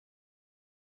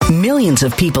Millions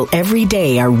of people every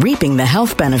day are reaping the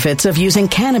health benefits of using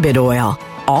cannabis oil,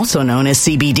 also known as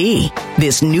CBD.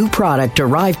 This new product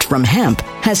derived from hemp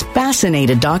has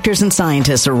fascinated doctors and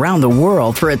scientists around the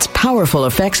world for its powerful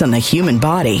effects on the human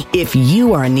body. If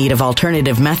you are in need of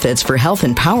alternative methods for health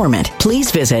empowerment, please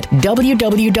visit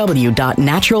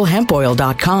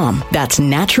www.naturalhempoil.com. That's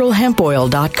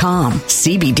naturalhempoil.com.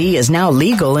 CBD is now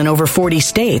legal in over 40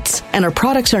 states, and our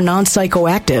products are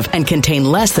non-psychoactive and contain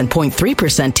less than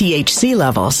 0.3% THC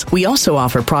levels. We also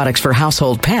offer products for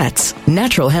household pets.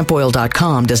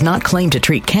 Naturalhempoil.com does not claim to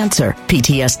treat cancer,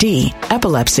 PTSD,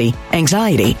 epilepsy,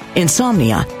 anxiety,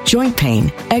 insomnia, joint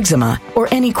pain, eczema, or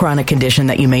any chronic condition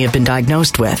that you may have been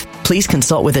diagnosed with. Please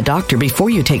consult with a doctor before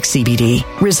you take CBD.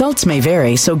 Results may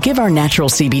vary, so give our natural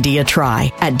CBD a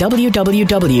try at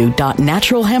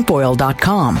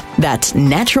www.naturalhempoil.com. That's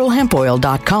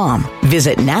naturalhempoil.com.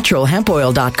 Visit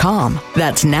naturalhempoil.com.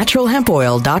 That's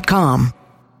naturalhempoil.com.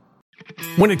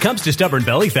 When it comes to stubborn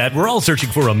belly fat, we're all searching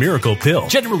for a miracle pill.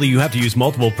 Generally, you have to use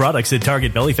multiple products that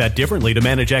target belly fat differently to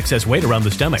manage excess weight around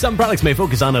the stomach. Some products may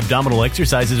focus on abdominal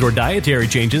exercises or dietary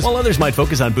changes, while others might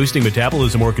focus on boosting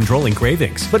metabolism or controlling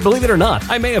cravings. But believe it or not,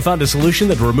 I may have found a solution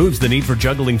that removes the need for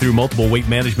juggling through multiple weight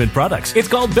management products. It's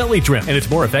called Belly Trim, and it's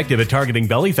more effective at targeting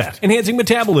belly fat, enhancing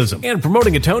metabolism, and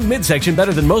promoting a toned midsection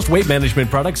better than most weight management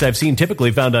products I've seen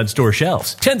typically found on store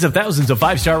shelves. Tens of thousands of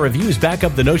 5-star reviews back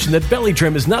up the notion that Belly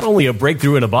Trim is not only a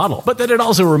breakthrough in a bottle, but that it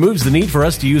also removes the need for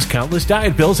us to use countless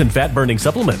diet pills and fat-burning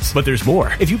supplements. But there's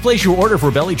more. If you place your order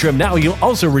for Belly Trim now, you'll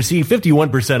also receive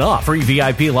 51% off, free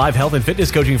VIP live health and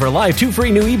fitness coaching for life, 2 free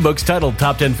new ebooks titled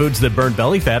Top 10 Foods That Burn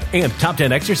Belly Fat and Top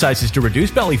 10 Exercises to Reduce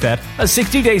Belly Fat, a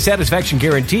 60-day satisfaction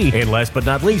guarantee, and last but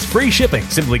not least, free shipping.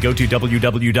 Simply go to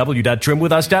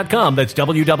www.trimwithus.com. That's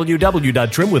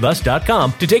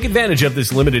www.trimwithus.com to take advantage of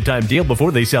this limited time deal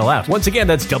before they sell out. Once again,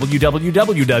 that's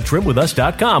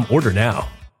www.trimwithus.com. Order now.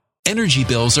 Energy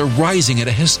bills are rising at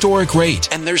a historic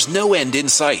rate, and there's no end in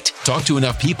sight. Talk to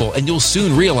enough people, and you'll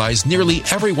soon realize nearly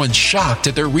everyone's shocked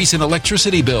at their recent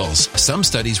electricity bills. Some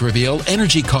studies reveal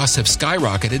energy costs have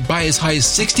skyrocketed by as high as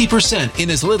 60%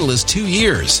 in as little as 2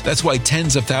 years. That's why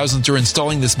tens of thousands are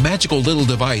installing this magical little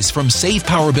device from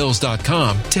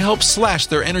SavePowerBills.com to help slash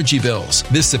their energy bills.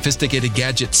 This sophisticated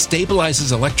gadget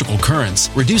stabilizes electrical currents,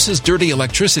 reduces dirty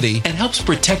electricity, and helps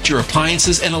protect your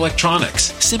appliances and electronics.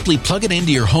 Simply plug it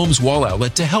into your home's wall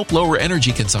outlet to help lower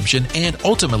energy consumption and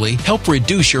ultimately help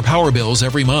reduce your power bills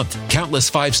every month.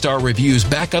 Countless 5-star reviews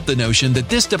back up the notion that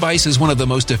this device is one of the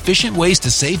most efficient ways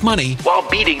to save money while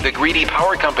beating the greedy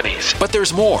power companies. But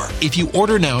there's more. If you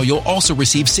order now, you'll also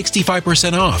receive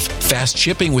 65% off, fast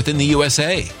shipping within the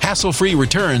USA, hassle-free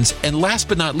returns, and last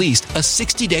but not least, a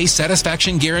 60-day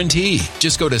satisfaction guarantee.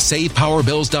 Just go to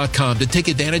SavePowerBills.com to take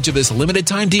advantage of this limited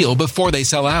time deal before they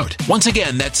sell out. Once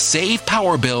again, that's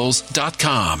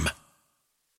SavePowerBills.com.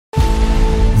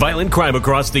 Violent crime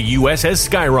across the U.S. has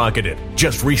skyrocketed.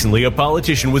 Just recently, a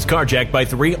politician was carjacked by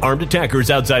 3 armed attackers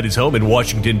outside his home in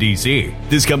Washington, D.C.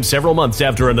 This comes several months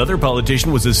after another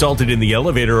politician was assaulted in the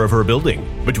elevator of her building.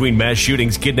 Between mass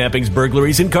shootings, kidnappings,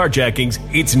 burglaries, and carjackings,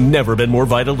 it's never been more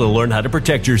vital to learn how to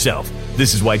protect yourself.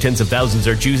 This is why tens of thousands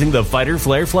are choosing the Fighter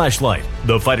Flare flashlight.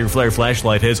 The Fighter Flare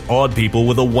flashlight has awed people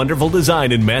with a wonderful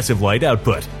design and massive light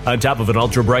output. On top of an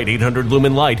ultra-bright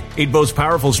 800-lumen light, it boasts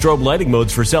powerful strobe lighting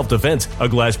modes for self-defense, a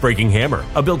glass-breaking hammer,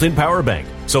 a built-in power bank,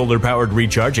 solar-powered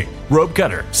recharging, rope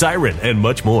cutter, siren, and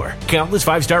much more. Countless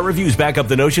 5-star reviews back up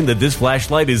the notion that this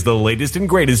flashlight is the latest and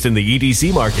greatest in the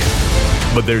EDC market.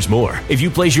 But there's more. If you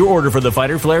place your order for the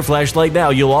Fighter Flare flashlight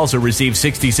now, you'll also receive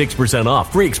 66%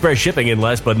 off, free express shipping, and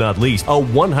last but not least, a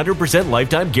 100%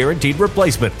 lifetime guaranteed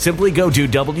replacement. Simply go to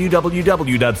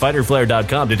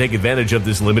www.fighterflare.com to take advantage of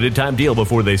this limited time deal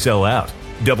before they sell out.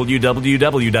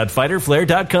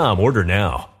 www.fighterflare.com. Order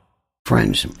now.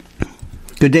 Friends,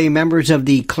 good day, members of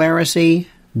the Clerisy.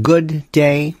 Good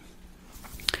day.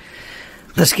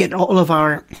 Let's get all of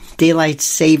our daylight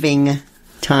saving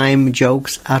time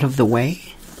jokes out of the way.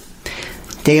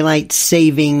 Daylight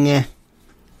saving,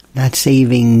 not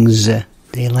savings.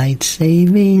 Daylight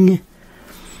saving.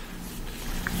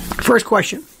 First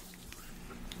question.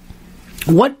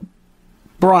 What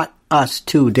brought us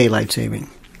to daylight saving?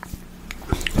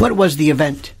 What was the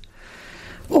event?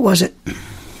 What was it?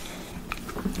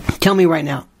 Tell me right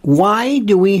now. Why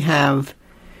do we have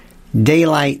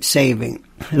daylight saving?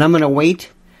 And I'm going to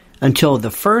wait until the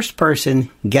first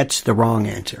person gets the wrong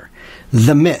answer.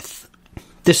 The myth.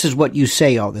 This is what you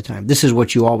say all the time. This is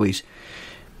what you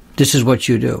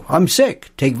do. I'm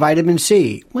sick. Take vitamin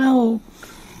C. Well,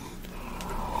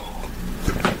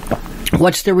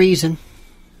 what's the reason?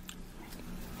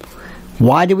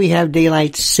 Why do we have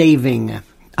daylight saving?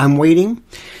 I'm waiting.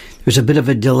 There's a bit of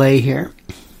a delay here.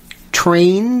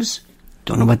 Trains.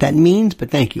 Don't know what that means, but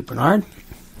thank you, Bernard.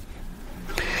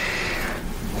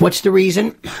 What's the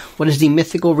reason? What is the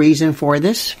mythical reason for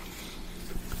this?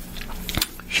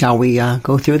 Shall we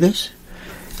go through this?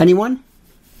 Anyone?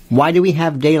 Why do we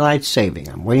have daylight saving?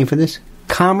 I'm waiting for this.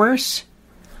 Commerce.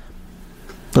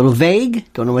 A little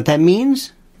vague. Don't know what that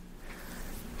means.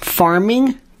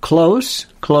 Farming. Close.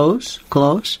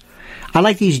 I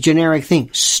like these generic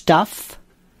things. Stuff.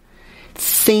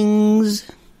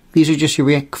 Things. These are just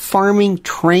your farming.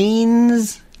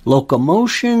 Trains.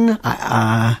 Locomotion.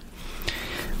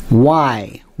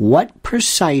 Why? What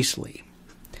precisely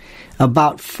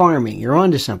about farming? You're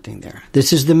onto something there.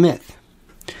 This is the myth.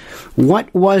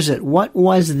 What was it? What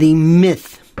was the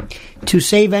myth? To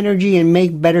save energy and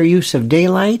make better use of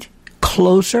daylight?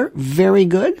 Closer? Very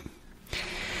good.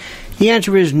 The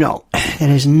answer is no. That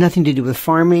has nothing to do with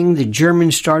farming. The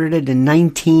Germans started it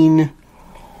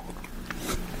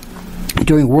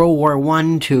during World War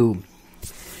I to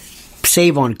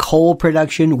save on coal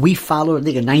production. We followed, I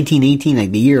think, in 1918,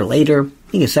 like the year later.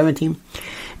 I think it's 17.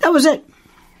 That was it.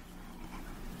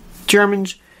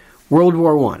 Germans, World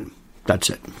War I. That's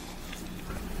it.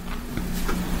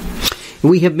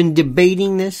 We have been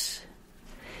debating this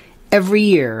every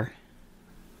year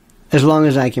as long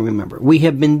as I can remember. We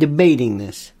have been debating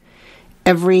this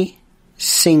every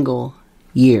single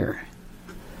year.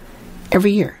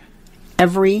 Every year.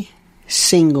 Every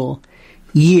single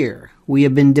year we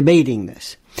have been debating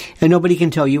this. And nobody can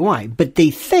tell you why. But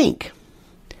they think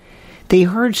they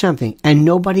heard something and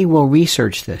nobody will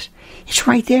research this. It's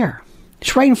right there.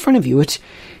 It's right in front of you. It's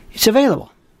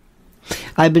available.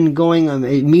 I've been going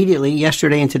immediately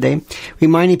yesterday and today,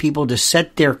 reminding people to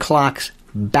set their clocks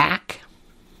back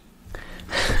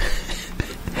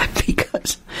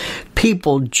because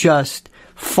people just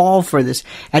fall for this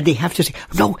and they have to say,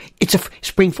 no, it's a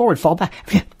spring forward, fall back.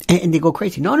 And they go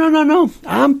crazy. No.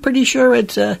 I'm pretty sure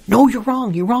it's no, you're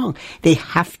wrong. They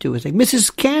have to. It's like,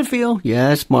 Mrs. Canfield.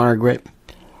 Yes, Margaret.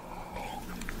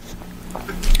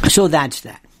 So that's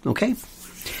that. Okay.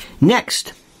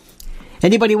 Next.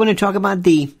 Anybody want to talk about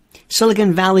the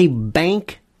Silicon Valley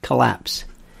Bank collapse?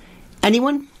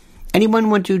 Anyone? Anyone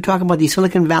want to talk about the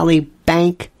Silicon Valley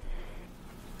Bank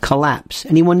collapse?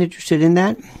 Anyone interested in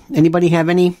that? Anybody have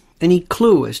any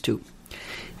clue as to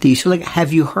the Silicon?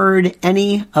 Have you heard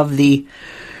any of the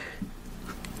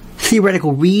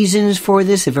theoretical reasons for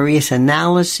this, the various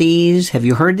analyses? Have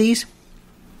you heard these?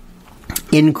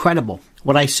 Incredible.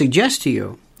 What I suggest to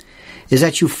you is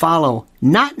that you follow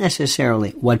not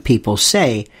necessarily what people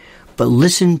say, but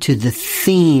listen to the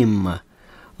theme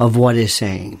of what is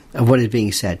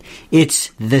being said.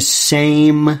 It's the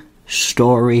same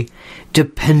story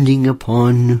depending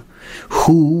upon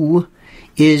who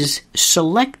is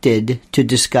selected to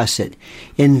discuss it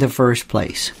in the first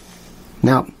place.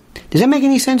 Now, does that make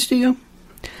any sense to you?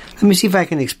 Let me see if I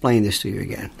can explain this to you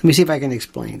again. Let me see if I can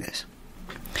explain this.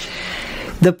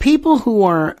 The people who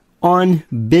are on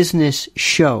business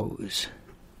shows,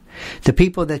 the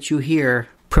people that you hear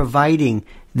providing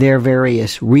their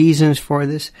various reasons for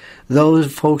this,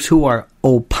 those folks who are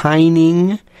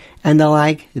opining and the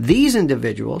like, these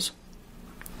individuals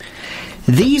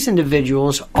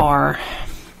are,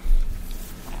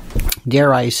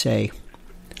 dare I say,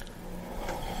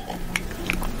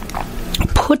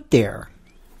 put there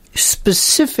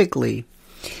specifically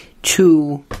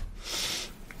to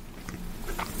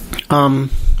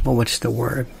well, what's the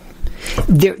word?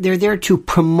 They're there to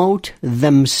promote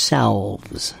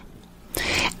themselves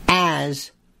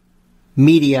as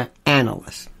media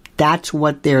analysts. That's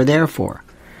what they're there for.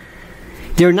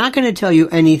 They're not going to tell you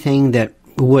anything that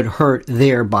would hurt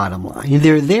their bottom line.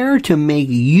 They're there to make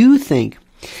you think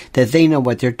that they know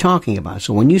what they're talking about.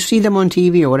 So when you see them on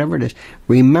TV or whatever it is,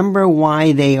 remember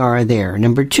why they are there.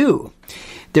 Number two,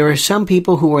 there are some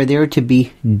people who are there to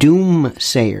be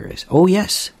doomsayers. Oh,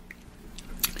 yes.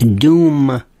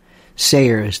 Doomsayers.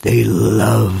 They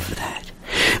love that.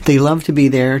 They love to be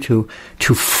there to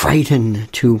frighten,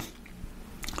 to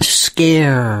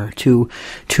scare, to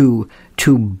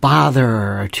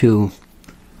bother, to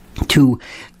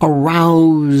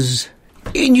arouse.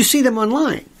 And you see them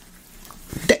online.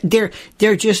 They're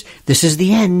just, this is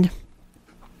the end.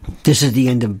 This is the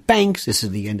end of banks. This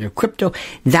is the end of crypto.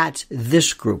 That's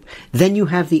this group. Then you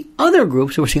have the other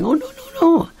groups who are saying, oh,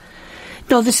 no.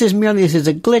 No, this is a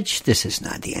glitch. This is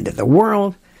not the end of the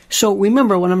world. So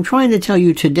remember, what I'm trying to tell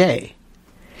you today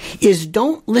is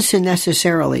don't listen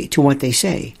necessarily to what they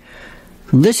say.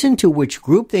 Listen to which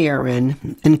group they are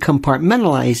in and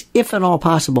compartmentalize, if at all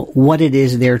possible, what it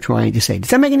is they're trying to say. Does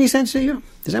that make any sense to you?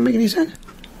 Does that make any sense?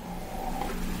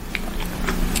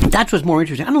 That's what's more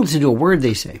interesting. I don't listen to a word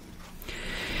they say.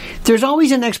 There's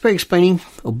always an expert explaining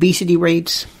obesity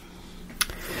rates,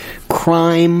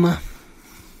 crime,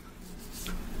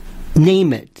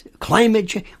 name it, climate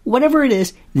change, whatever it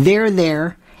is, they're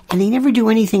there, and they never do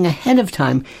anything ahead of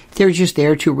time. They're just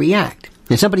there to react.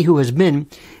 And somebody who has been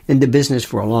in the business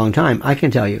for a long time, I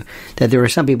can tell you that there are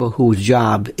some people whose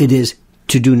job it is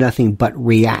to do nothing but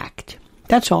react.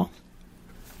 That's all.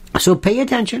 So pay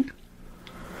attention.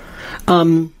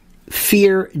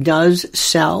 Fear does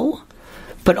sell,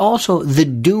 but also the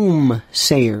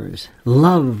doomsayers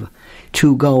love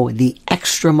to go the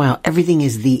extra mile. Everything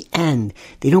is the end.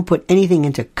 They don't put anything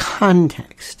into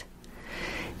context.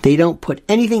 They don't put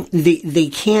anything. They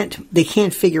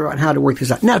can't figure out how to work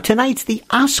this out. Now tonight's the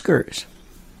Oscars.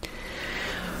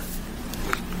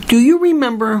 Do you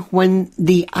remember when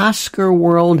the Oscar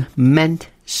world meant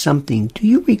something? Do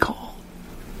you recall?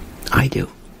 I do.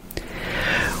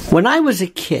 When I was a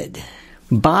kid,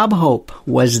 Bob Hope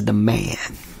was the man.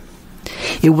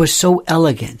 It was so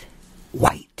elegant.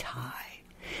 White tie.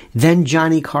 Then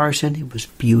Johnny Carson. It was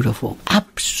beautiful.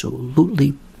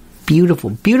 Absolutely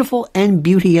beautiful. Beautiful and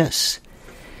beauteous.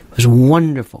 It was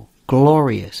wonderful.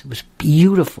 Glorious. It was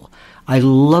beautiful. I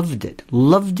loved it.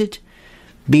 Loved it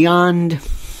beyond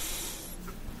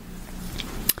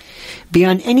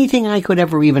anything I could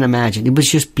ever even imagine. It was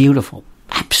just beautiful.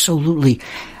 Absolutely.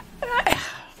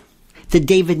 The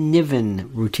David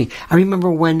Niven routine. I remember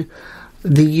when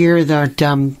the year that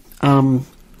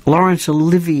Laurence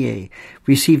Olivier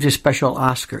received a special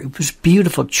Oscar. It was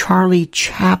beautiful. Charlie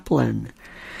Chaplin,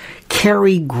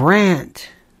 Cary Grant.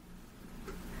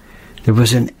 There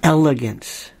was an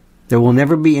elegance. There will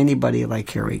never be anybody like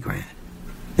Cary Grant.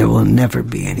 There will never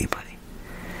be anybody.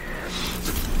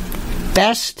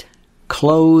 Best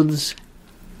clothes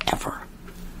ever.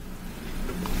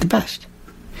 The best.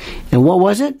 And what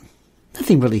was it?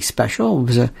 Nothing really special. It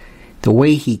was the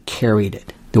way he carried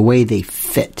it, the way they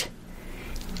fit.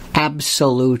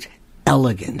 Absolute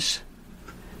elegance.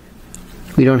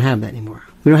 We don't have that anymore.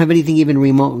 We don't have anything even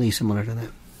remotely similar to that.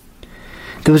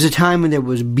 There was a time when there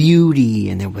was beauty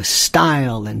and there was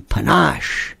style and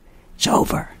panache. It's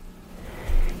over.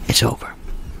 It's over.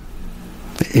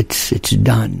 It's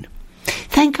done.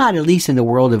 Thank God, at least in the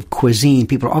world of cuisine,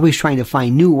 people are always trying to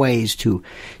find new ways to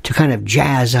kind of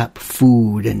jazz up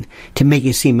food and to make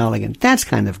it seem elegant. That's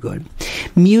kind of good.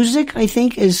 Music, I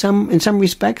think, is in some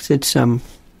respects, it's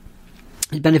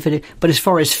benefited. But as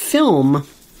far as film,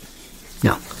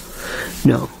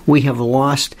 no, we have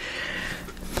lost.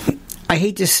 I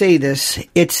hate to say this,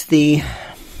 in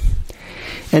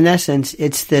essence,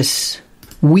 it's this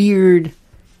weird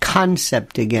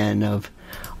concept again of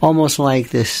almost like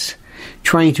this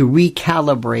trying to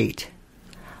recalibrate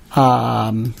our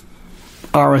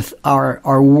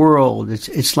world.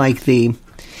 It's like the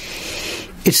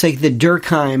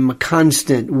Durkheim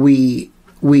constant. We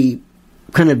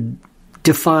kind of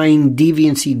define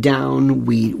deviancy down.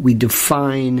 We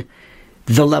define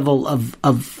the level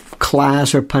of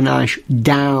class or panache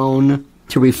down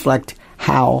to reflect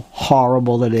how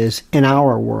horrible it is in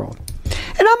our world.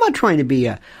 And I'm not trying to be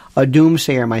a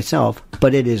doomsayer myself,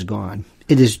 but it is gone.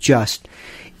 It is just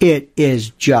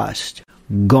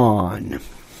gone.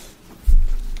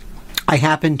 I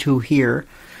happen to hear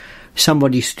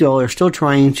somebody still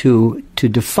trying to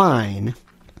define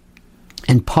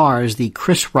and parse the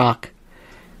Chris Rock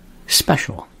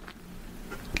special.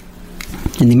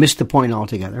 And they missed the point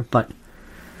altogether, but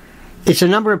it's a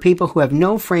number of people who have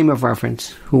no frame of reference,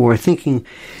 who are thinking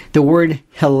the word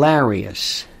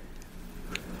hilarious.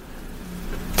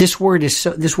 This word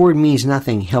means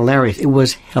nothing. Hilarious. It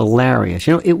was hilarious.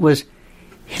 It was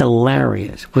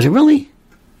hilarious. Was it really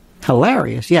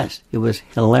hilarious? Yes, it was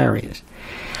hilarious.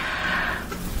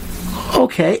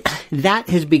 Okay, that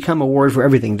has become a word for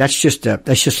everything. That's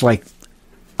just like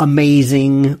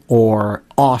amazing or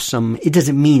awesome. It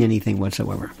doesn't mean anything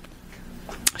whatsoever.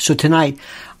 So tonight,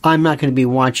 I'm not going to be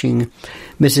watching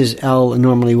Mrs. L.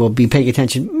 Normally will be paying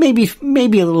attention, maybe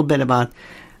a little bit about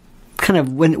kind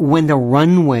of when the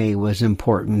runway was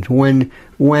important, when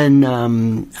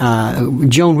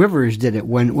Joan Rivers did it,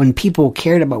 when people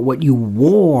cared about what you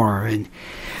wore. And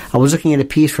I was looking at a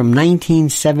piece from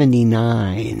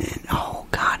 1979, and oh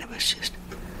God, it was just.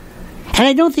 And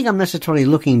I don't think I'm necessarily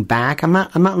looking back. I'm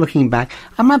not looking back.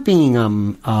 I'm not being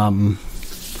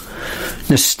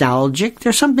nostalgic.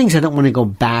 There's some things I don't want to go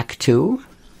back to.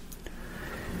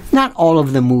 Not all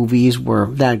of the movies were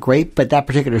that great, but that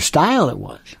particular style it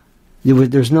was.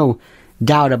 There's no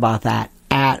doubt about that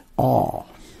at all.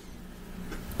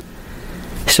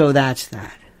 So that's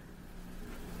that.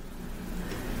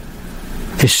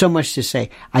 There's so much to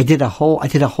say. I did a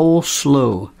whole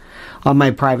slew on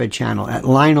my private channel at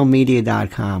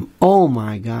lionelmedia.com. Oh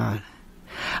my God.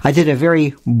 I did a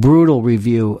very brutal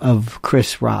review of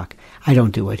Chris Rock. I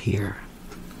don't do it here.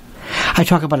 I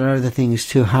talk about other things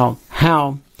too,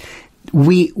 how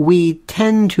we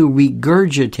tend to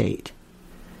regurgitate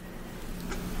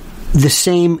the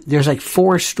same. There's like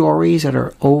 4 stories that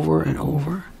are over and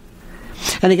over.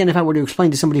 And again, if I were to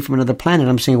explain to somebody from another planet,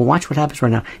 I'm saying, well, watch what happens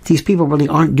right now. These people really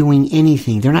aren't doing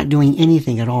anything. They're not doing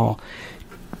anything at all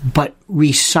but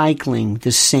recycling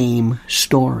the same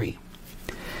story.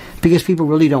 Because people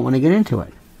really don't want to get into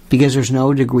it. Because there's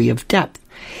no degree of depth.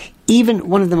 Even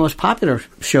one of the most popular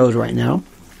shows right now,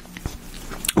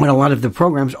 when a lot of the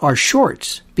programs are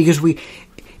shorts. Because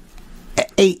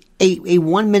a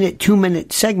 1 minute, 2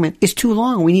 minute segment is too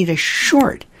long. We need a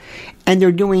short. And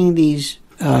they're doing these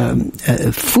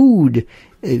food,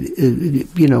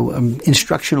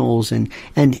 instructionals,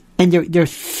 and they're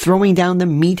throwing down the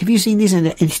meat. Have you seen these? And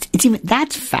it's even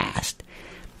that's fast.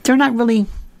 They're not really.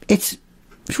 It's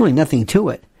really nothing to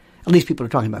it. At least people are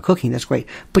talking about cooking. That's great.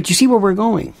 But you see where we're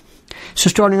going. So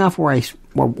starting off where I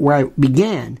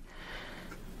began,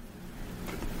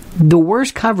 the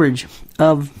worst coverage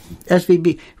of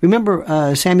SVB.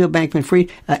 Remember Samuel Bankman-Fried,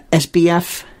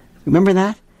 SBF. Remember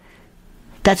that?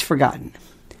 That's forgotten.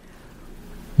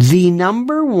 The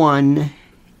number one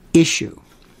issue,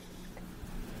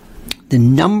 the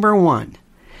number one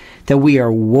that we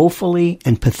are woefully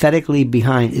and pathetically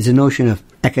behind is the notion of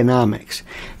economics,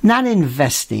 not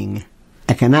investing,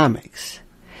 economics.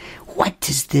 What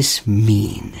does this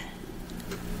mean?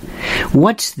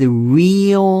 What's the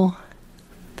real...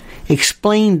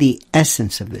 Explain the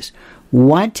essence of this.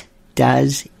 What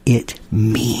does it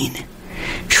mean?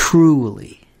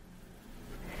 Truly.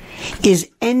 Is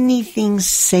anything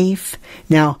safe?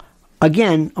 Now,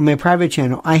 again, on my private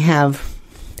channel, I have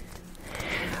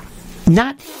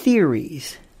not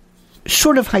theories,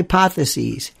 sort of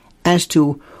hypotheses as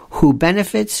to who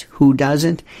benefits, who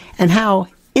doesn't, and how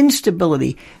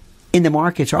instability in the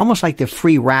markets are almost like the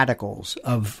free radicals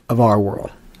of our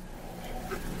world.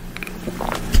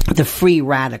 The free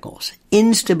radicals.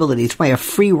 Instability. It's why a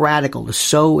free radical is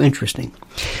so interesting.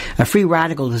 A free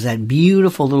radical is that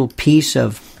beautiful little piece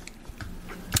of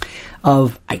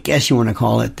I guess you want to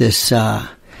call it this,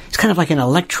 it's kind of like an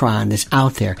electron that's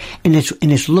out there, and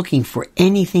it's looking for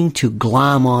anything to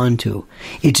glom onto.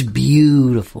 It's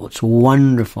beautiful. It's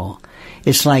wonderful.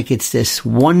 It's like it's this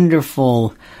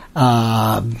wonderful,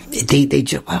 they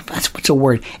just, what's a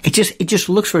word? It just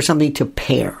looks for something to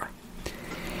pair.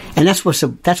 And that's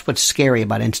what's scary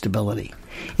about instability,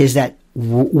 is that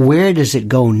where does it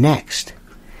go next?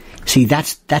 See,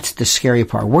 that's the scary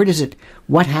part.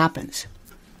 What happens?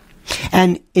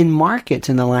 And in markets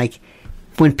and the like,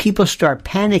 when people start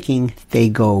panicking, they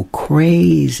go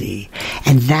crazy.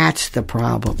 And that's the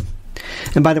problem.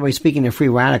 And by the way, speaking of free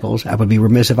radicals, I would be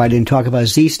remiss if I didn't talk about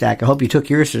Z-Stack. I hope you took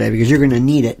yours today, because you're going to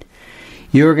need it.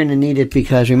 You're going to need it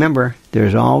because, remember,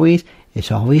 it's always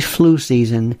flu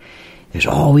season. There's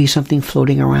always something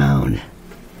floating around.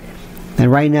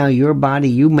 And right now, your body,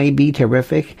 you may be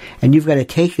terrific, and you've got to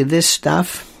take this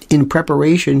stuff in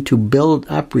preparation to build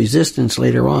up resistance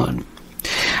later on.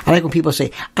 I like when people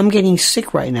say, I'm getting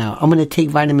sick right now. I'm going to take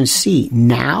vitamin C.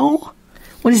 Now?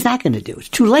 What is that going to do? It's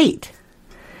too late.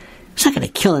 It's not going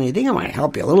to kill anything. It might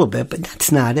help you a little bit, but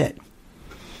that's not it.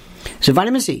 So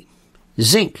vitamin C,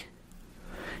 zinc,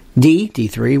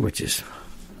 D3, which is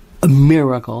a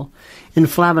miracle, and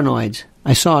flavonoids.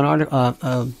 I saw an article,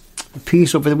 a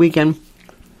piece over the weekend.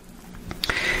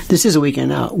 This is a weekend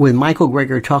now, with Michael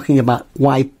Greger talking about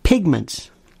why pigments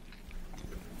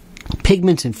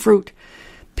in fruit,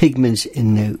 pigments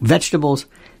in vegetables,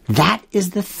 that is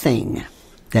the thing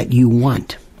that you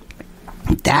want.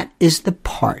 That is the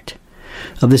part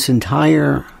of this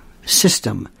entire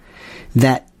system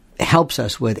that helps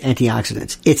us with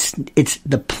antioxidants. It's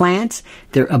the plants,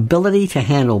 their ability to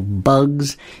handle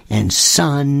bugs and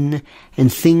sun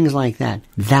and things like that.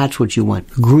 That's what you want.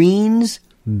 Greens,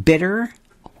 bitter,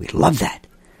 we love that.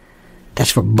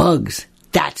 That's for bugs.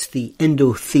 That's the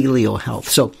endothelial health.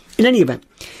 So, in any event,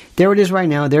 there it is right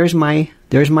now. There's my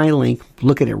link.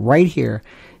 Look at it right here.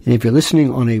 And if you're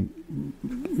listening on a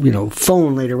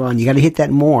phone later on, you got to hit that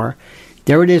more.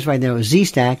 There it is right now.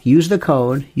 Z-Stack. Use the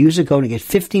code and get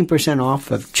 15%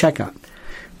 off of checkout.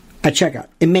 At checkout.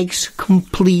 It makes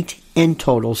complete and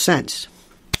total sense.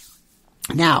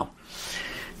 Now,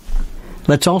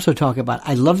 let's also talk about,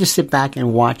 I love to sit back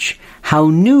and watch how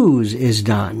news is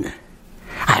done.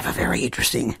 I have a very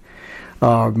interesting,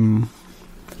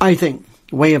 I think,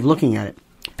 way of looking at it.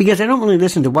 Because I don't really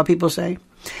listen to what people say.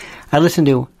 I listen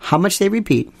to how much they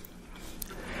repeat,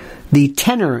 the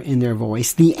tenor in their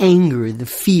voice, the anger, the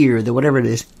fear, the whatever it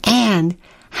is, and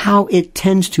how it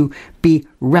tends to be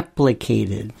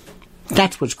replicated.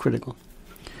 That's what's critical.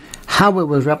 How it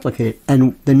was replicated,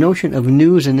 and the notion of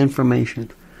news and information.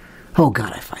 Oh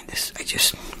God, I find this,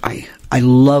 I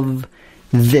love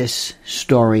this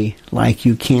story like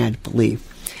you can't believe.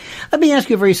 Let me ask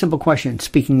you a very simple question,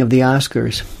 speaking of the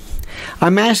Oscars.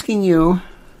 I'm asking you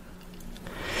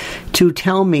to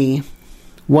tell me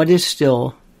what is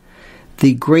still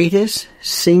the greatest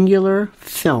singular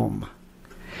film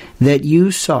that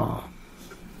you saw.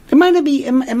 It might not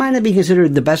be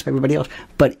considered the best by everybody else,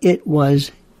 but it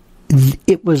was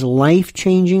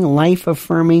life-changing,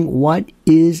 life-affirming. What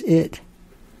is it?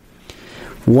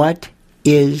 What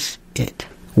is it?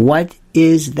 What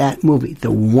is that movie?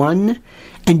 The one,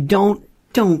 and don't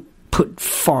put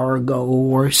Fargo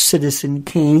or Citizen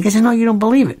Kane, because I know you don't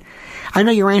believe it. I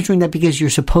know you're answering that because you're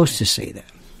supposed to say that.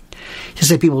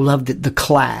 Just like people loved it, The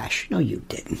Clash. No, you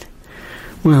didn't.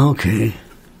 Well, okay.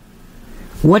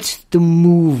 What's the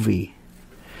movie?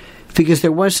 Because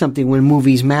there was something when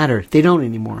movies matter. They don't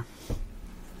anymore.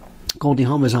 Goldie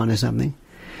Hawn was on to something.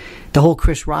 The whole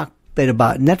Chris Rock bit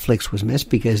about Netflix was missed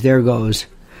because there goes,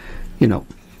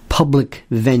 public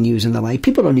venues and the like.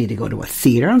 People don't need to go to a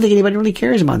theater. I don't think anybody really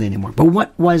cares about it anymore. But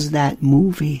what was that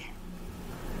movie?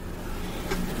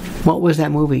 What was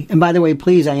that movie? And by the way,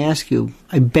 please, I ask you,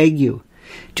 I beg you,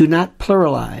 do not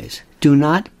pluralize. Do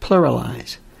not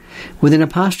pluralize with an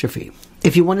apostrophe.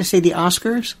 If you want to say the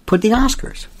Oscars, put the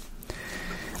Oscars.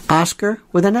 Oscar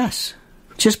with an S.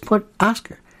 Just put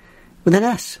Oscar with an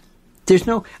S. There's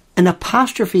no, an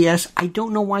apostrophe S. I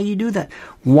don't know why you do that.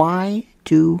 Why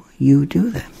do you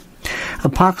do that?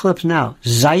 Apocalypse Now.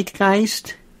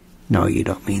 Zeitgeist? No, you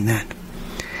don't mean that.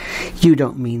 You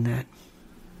don't mean that.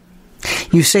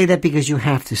 You say that because you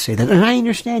have to say that. And I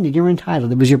understand it. You're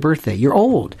entitled. It was your birthday. You're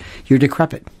old. You're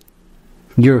decrepit.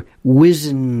 You're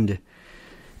wizened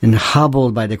and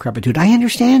hobbled by decrepitude. I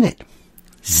understand it.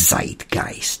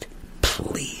 Zeitgeist.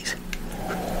 Please.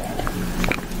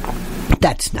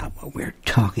 That's not what we're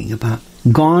talking about.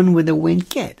 Gone with the Wind.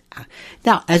 Get out.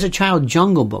 Now, as a child,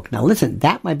 Jungle Book. Now, listen,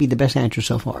 that might be the best answer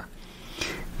so far.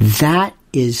 That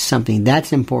is something.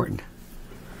 That's important.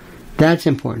 That's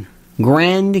important.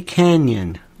 Grand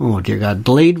Canyon. Oh, dear God.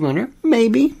 Blade Runner.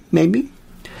 Maybe.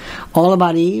 All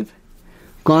About Eve.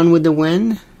 Gone with the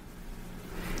Wind.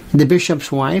 The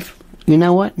Bishop's Wife. You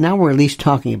know what? Now we're at least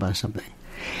talking about something.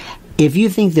 If you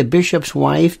think The Bishop's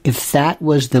Wife, if that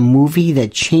was the movie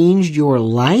that changed your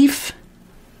life,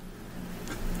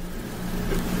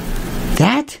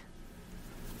 that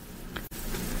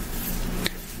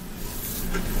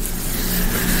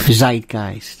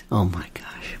Zeitgeist. Oh my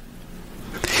gosh.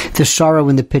 The Sorrow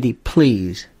and the Pity,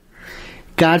 please.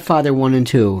 Godfather 1 and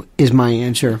 2 is my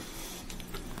answer.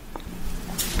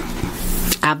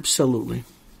 Absolutely.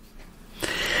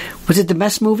 Was it the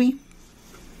best movie?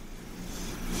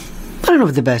 I don't know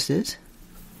what the best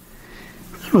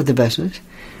is.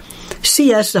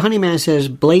 C.S. the Honeyman says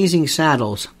Blazing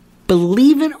Saddles.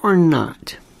 Believe it or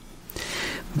not,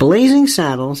 Blazing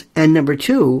Saddles and number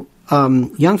 2,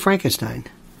 Young Frankenstein.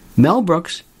 Mel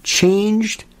Brooks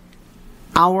changed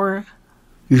our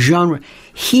genre.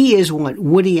 He is what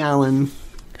Woody Allen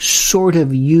sort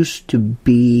of used to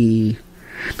be.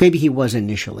 Maybe he was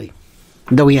initially,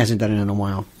 though he hasn't done it in a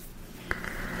while.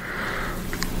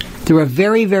 There are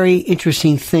very, very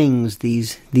interesting things,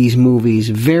 these movies.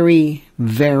 Very,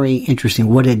 very interesting,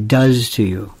 what it does to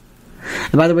you.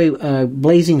 And by the way,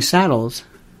 Blazing Saddles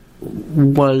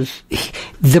was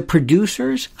the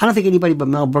producers. I don't think anybody but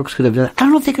Mel Brooks could have done it. I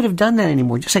don't know if they could have done that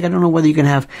anymore. Just like I don't know whether you can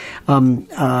have our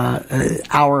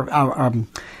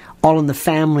All in the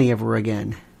Family ever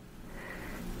again.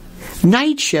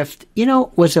 Night Shift,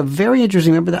 was a very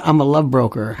interesting. Remember that I'm a Love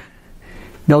Broker.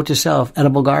 Note to self,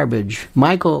 Edible Garbage.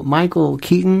 Michael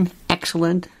Keaton,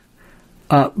 excellent.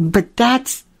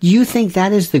 But you think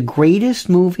that is the greatest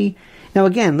movie? Now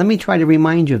again, let me try to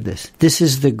remind you of this. This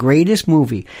is the greatest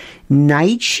movie.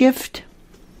 Night Shift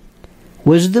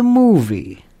was the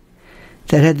movie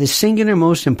that had the singular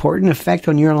most important effect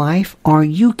on your life. Are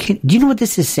you kidding? Do you know what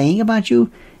this is saying about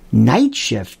you? Night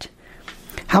Shift.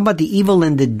 How about The Evil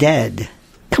and the Dead?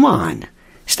 Come on.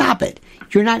 Stop it.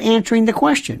 You're not answering the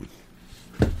question.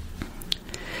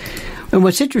 And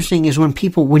what's interesting is when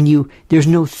there's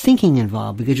no thinking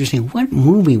involved, because you're saying, what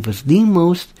movie was the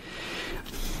most,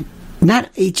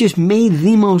 it just made had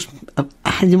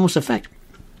the most effect.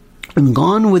 And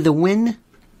Gone with the Wind,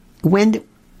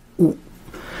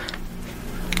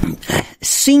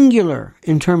 singular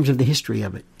in terms of the history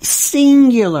of it.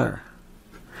 Singular.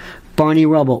 Barney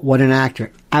Rubble, what an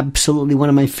actor. absolutely one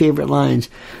of my favorite lines.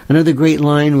 Another great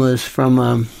line was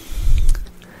from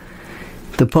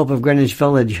the Pope of Greenwich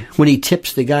Village when he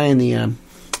tips the guy in the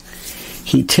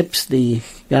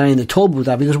toll booth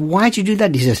off. He goes, "Why'd you do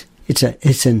that?" He says, "It's a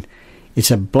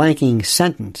blanking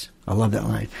sentence." I love that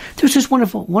line. There's just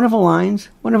wonderful lines,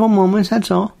 wonderful moments.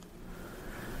 That's all.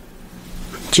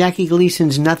 Jackie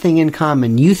Gleason's Nothing in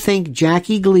Common. You think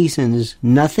Jackie Gleason's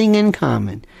Nothing in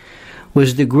Common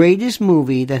was the greatest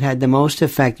movie that had the most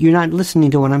effect? You're not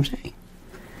listening to what I'm saying.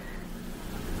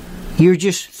 You're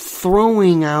just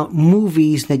throwing out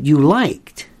movies that you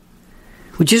liked,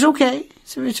 which is okay.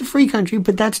 So it's a free country,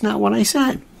 but that's not what I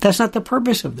said. That's not the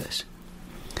purpose of this.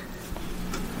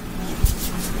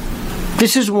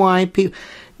 This is why people...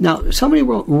 Now, somebody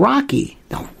wrote Rocky.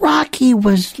 Now, Rocky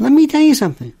was... Let me tell you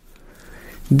something.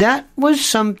 That was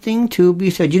something to be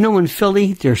said. You know, in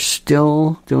Philly, they're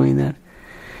still doing that.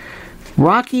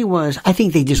 Rocky was... I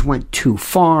think they just went too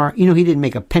far. You know, he didn't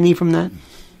make a penny from that.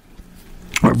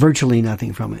 Or virtually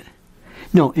nothing from it.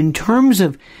 No, in terms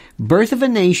of Birth of a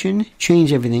Nation,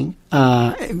 changed everything.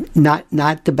 Not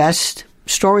the best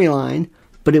storyline,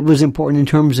 but it was important in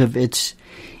terms of its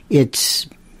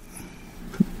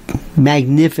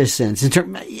magnificence,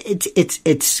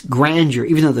 its grandeur,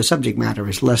 even though the subject matter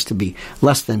is less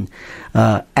than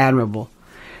admirable.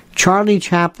 Charlie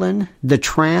Chaplin, The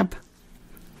Tramp,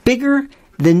 bigger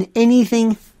than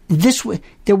anything.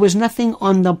 There was nothing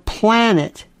on the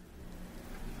planet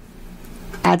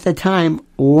at the time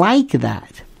like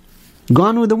that.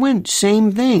 Gone with the Wind,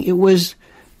 same thing. It was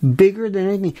bigger than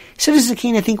anything. Citizen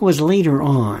Kane, I think, was later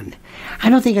on. I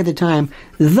don't think at the time,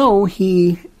 though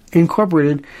he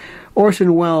incorporated,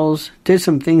 Orson Welles did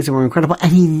some things that were incredible,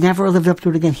 and he never lived up to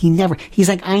it again. He's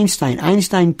like Einstein.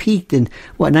 Einstein peaked in,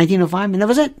 1905, and that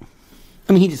was it.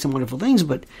 I mean, he did some wonderful things,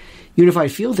 but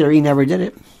unified field theory, he never did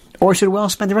it. Orson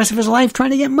Welles spent the rest of his life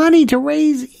trying to get money to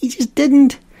raise. He just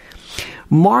didn't.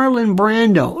 Marlon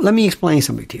Brando. Let me explain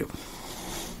something to you.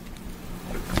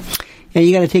 And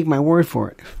you got to take my word for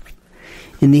it.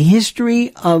 In the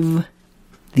history of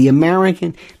the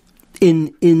American,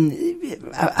 in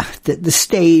the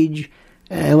stage,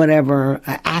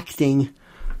 acting,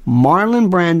 Marlon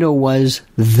Brando was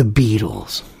the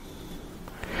Beatles.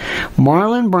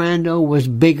 Marlon Brando was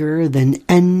bigger than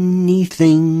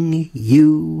anything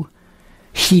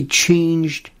he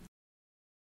changed.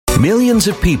 Millions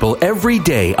of people every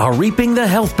day are reaping the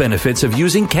health benefits of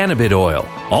using cannabis oil,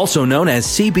 also known as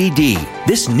CBD.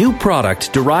 This new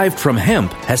product derived from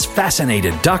hemp has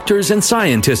fascinated doctors and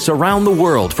scientists around the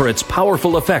world for its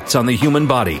powerful effects on the human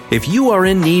body. If you are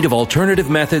in need of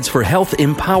alternative methods for health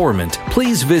empowerment,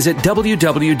 please visit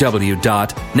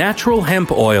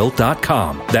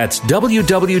www.naturalhempoil.com. That's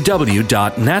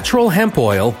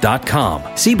www.naturalhempoil.com.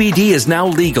 CBD is now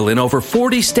legal in over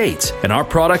 40 states, and our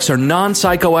products are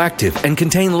non-psychoactive and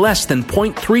contain less than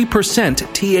 0.3%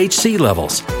 THC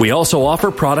levels. We also offer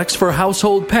products for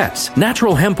household pets.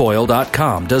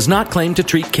 NaturalHempOil.com does not claim to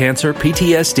treat cancer,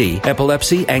 PTSD,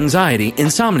 epilepsy, anxiety,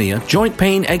 insomnia, joint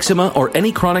pain, eczema, or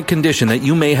any chronic condition that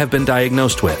you may have been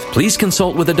diagnosed with. Please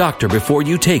consult with a doctor before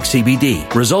you take CBD.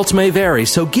 Results may vary,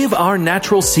 so give our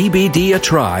natural CBD a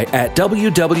try at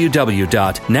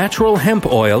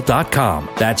www.naturalhempoil.com.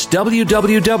 That's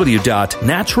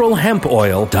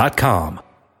www.naturalhempoil.com.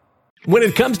 When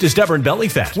it comes to stubborn belly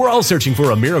fat, we're all searching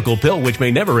for a miracle pill which may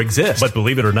never exist. But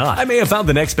believe it or not, I may have found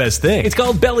the next best thing. It's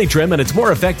called Belly Trim, and it's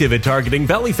more effective at targeting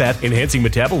belly fat, enhancing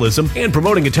metabolism, and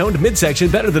promoting a toned midsection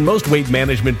better than most weight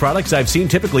management products I've seen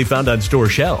typically found on store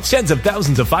shelves. Tens of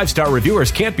thousands of 5-star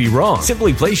reviewers can't be wrong.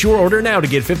 Simply place your order now to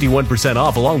get 51%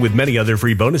 off along with many other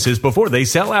free bonuses before they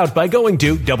sell out by going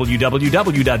to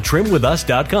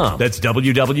www.trimwithus.com. That's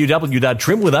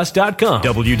www.trimwithus.com.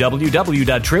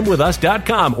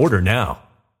 www.trimwithus.com. Order now.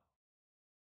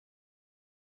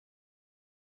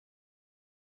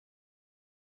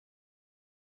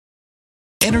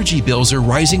 Energy bills are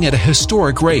rising at a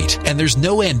historic rate, and there's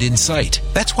no end in sight.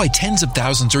 That's why tens of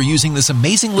thousands are using this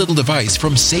amazing little device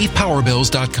from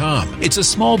SavePowerBills.com. It's a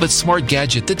small but smart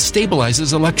gadget that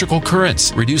stabilizes electrical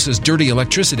currents, reduces dirty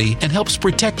electricity, and helps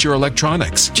protect your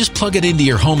electronics. Just plug it into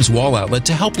your home's wall outlet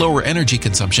to help lower energy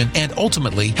consumption and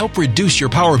ultimately help reduce your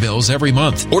power bills every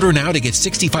month. Order now to get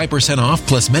 65% off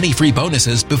plus many free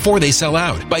bonuses before they sell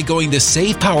out by going to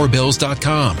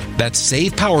SavePowerBills.com. That's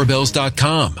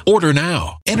SavePowerBills.com. Order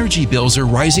now. Energy bills are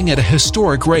rising at a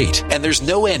historic rate, and there's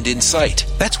no end in sight.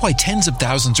 That's why tens of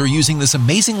thousands are using this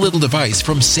amazing little device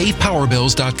from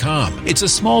SavePowerBills.com. It's a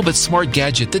small but smart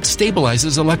gadget that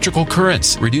stabilizes electrical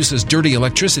currents, reduces dirty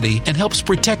electricity, and helps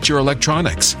protect your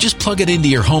electronics. Just plug it into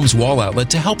your home's wall outlet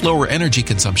to help lower energy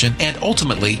consumption and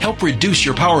ultimately help reduce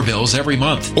your power bills every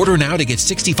month. Order now to get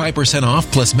 65%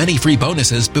 off plus many free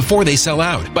bonuses before they sell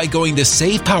out by going to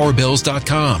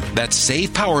SavePowerBills.com. That's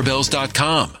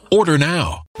SavePowerBills.com. Order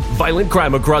now. Violent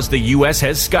crime across the U.S.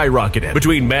 has skyrocketed.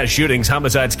 Between mass shootings,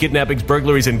 homicides, kidnappings,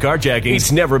 burglaries, and carjackings,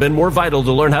 it's never been more vital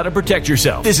to learn how to protect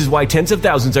yourself. This is why tens of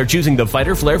thousands are choosing the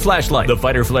Fighter Flare flashlight. The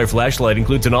Fighter Flare flashlight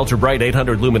includes an ultra-bright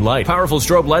 800 lumen light, powerful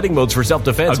strobe lighting modes for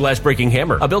self-defense, a glass-breaking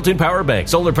hammer, a built-in power bank,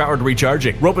 solar-powered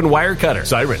recharging, rope and wire cutter,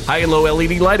 siren, high and low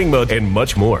LED lighting mode, and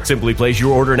much more. Simply place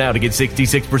your order now to get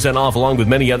 66% off along with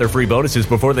many other free bonuses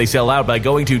before they sell out by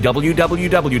going to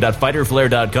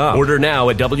www.fighterflare.com. Order now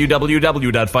at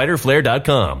www.fighterflare.com.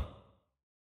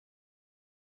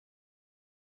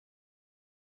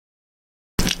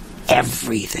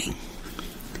 Everything.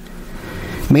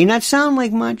 May not sound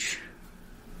like much,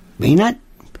 may not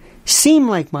seem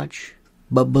like much,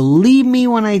 but believe me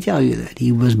when I tell you that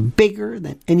he was bigger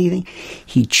than anything.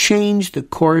 He changed the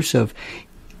course of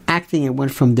acting. It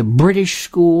went from the British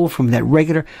school, from that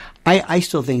regular. I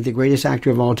still think the greatest actor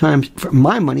of all time, for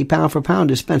my money, pound for pound,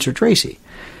 is Spencer Tracy.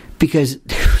 Because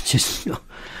just, and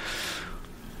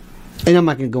I'm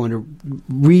not going to go into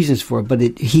reasons for it, but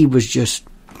he was just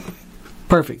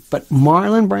perfect. But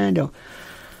Marlon Brando,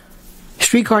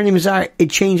 Streetcar Named Desire,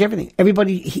 it changed everything.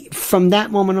 Everybody, from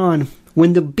that moment on,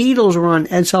 when the Beatles were on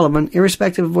Ed Sullivan,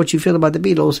 irrespective of what you feel about the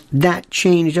Beatles, that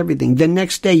changed everything. The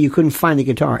next day, you couldn't find a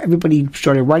guitar. Everybody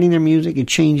started writing their music. It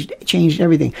changed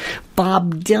everything.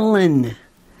 Bob Dylan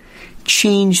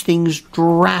changed things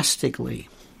drastically.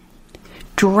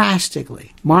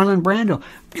 Marlon Brando,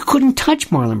 you couldn't touch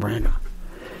Marlon Brando.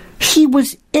 He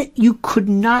was it. You could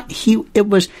not. It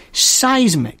was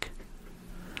seismic.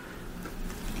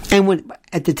 And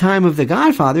at the time of The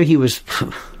Godfather, he was.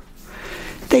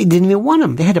 They didn't even want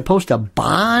him. They had to post a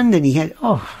bond, and he had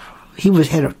a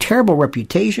terrible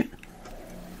reputation.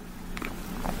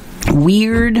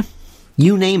 Weird,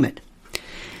 you name it.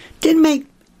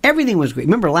 Everything was great.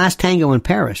 Remember Last Tango in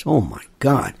Paris? Oh my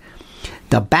God.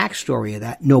 The backstory of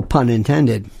that, no pun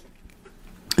intended,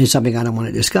 is something I don't want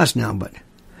to discuss now, but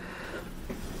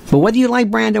whether you like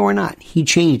Brando or not, he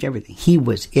changed everything. He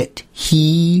was it.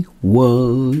 He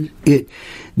was it.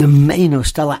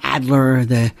 Stella Adler,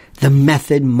 the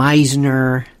Method,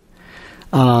 Meisner,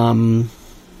 in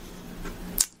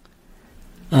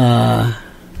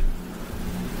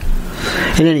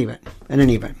any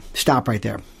event, stop right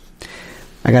there.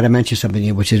 I got to mention something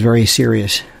here, which is very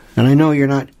serious, and I know you're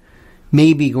not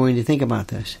maybe going to think about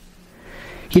this.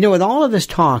 With all of this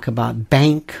talk about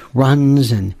bank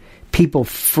runs and people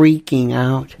freaking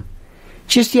out,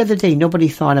 just the other day, nobody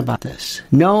thought about this.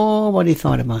 And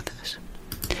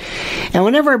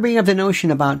whenever I bring up the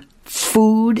notion about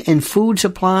food and food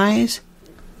supplies,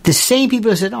 the same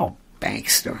people said, oh, bank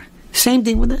store. Same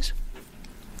thing with this.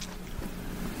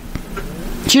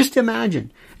 Just imagine.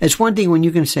 It's one thing when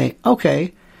you can say,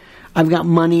 okay, I've got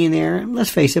money in there. Let's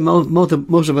face it, most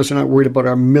of us are not worried about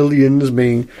our millions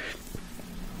being...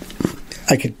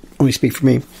 I could only speak for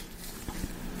me.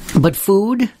 But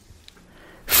food,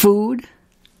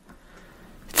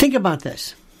 think about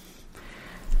this.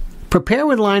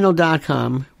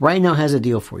 PrepareWithLionel.com right now has a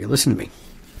deal for you. Listen to me.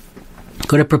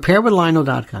 Go to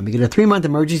PrepareWithLionel.com. You get a 3-month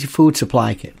emergency food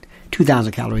supply kit.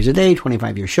 2,000 calories a day,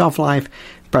 25-year shelf life,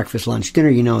 breakfast, lunch, dinner,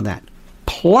 you know that.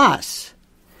 Plus,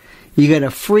 you get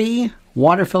a free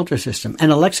water filter system, an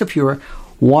Alexa Pure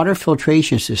water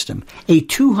filtration system, a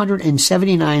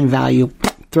 $279 value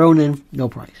thrown in, no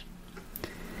price.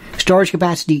 Storage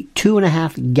capacity,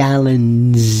 2.5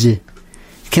 gallons.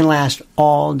 Can last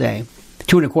all day.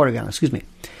 2.25 gallons, excuse me.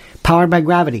 Powered by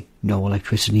gravity, no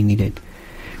electricity needed.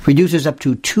 Reduces up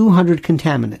to 200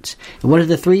 contaminants. And what are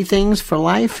the 3 things for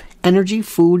life? Energy,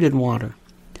 food, and water.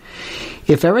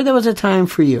 If ever there was a time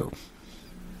for you,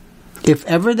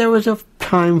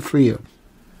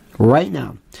 right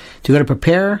now, to go to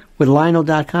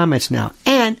preparewithlionel.com, it's now.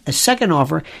 And a second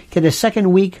offer, get a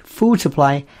second week food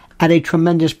supply at a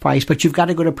tremendous price, but you've got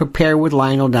to go to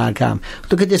preparewithlionel.com.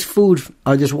 Look at this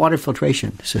this water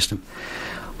filtration system.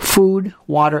 Food,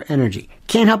 water, energy.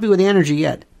 Can't help you with the energy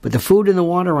yet, but the food and the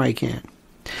water I can.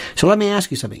 So let me ask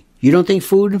you something. You don't think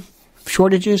food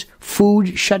shortages, food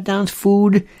shutdowns,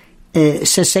 food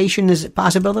cessation is a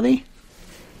possibility?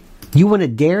 You want to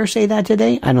dare say that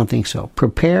today? I don't think so.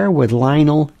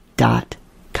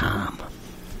 Preparewithlionel.com.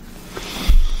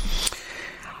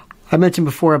 I mentioned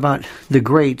before about the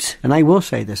greats, and I will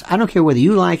say this. I don't care whether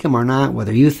you like them or not,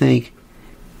 whether you think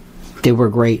they were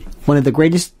great. One of the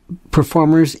greatest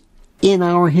performers in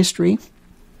our history,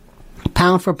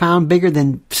 pound for pound, bigger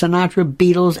than Sinatra,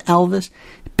 Beatles, Elvis,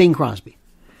 Bing Crosby.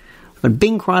 When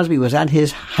Bing Crosby was at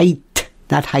his height,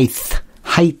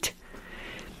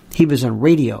 he was on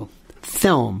radio,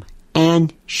 film,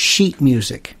 and sheet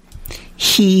music.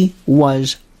 He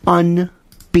was unbelievable.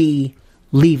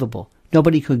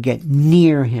 Nobody could get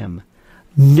near him.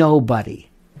 Nobody.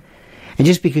 And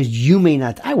just because you may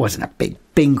not, I wasn't a big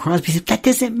Bing Crosby, that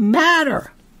doesn't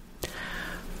matter.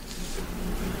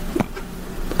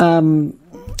 Milton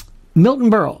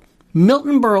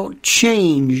Berle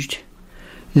changed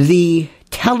the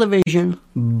television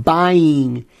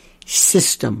buying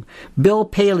system. Bill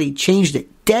Paley changed it.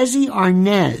 Desi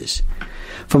Arnaz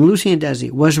from Lucy and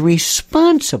Desi was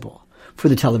responsible for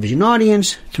the television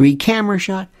audience, 3-camera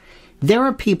shot. There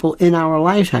are people in our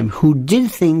lifetime who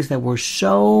did things that were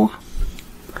so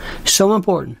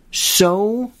important,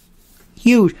 so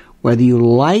huge. Whether you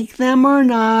like them or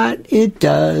not, it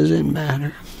doesn't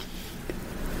matter.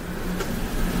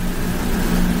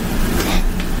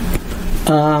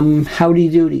 Howdy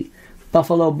Doody,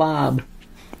 Buffalo Bob,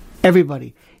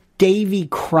 everybody. Davy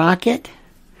Crockett,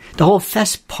 the whole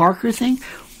Fess Parker thing.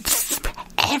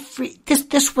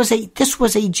 This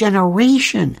was a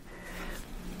generation.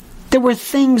 There were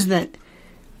things that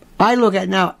I look at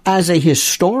now as a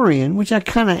historian, which I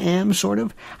kind of am, sort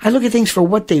of. I look at things for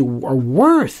what they are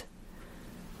worth.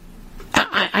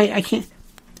 I can't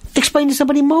explain to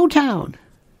somebody Motown,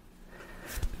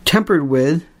 tempered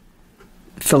with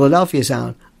Philadelphia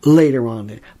sound later on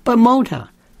there. But Motown,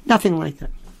 nothing like that.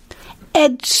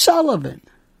 Ed Sullivan.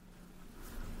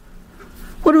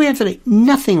 What do we have today?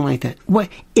 Nothing like that.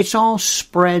 It's all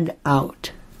spread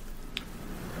out.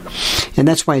 And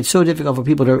that's why it's so difficult for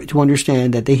people to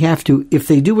understand that they have to, if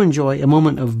they do enjoy a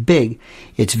moment of big,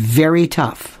 it's very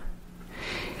tough.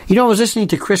 You know, I was listening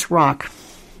to Chris Rock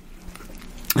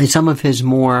and some of his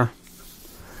more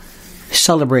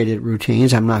celebrated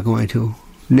routines. I'm not going to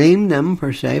name them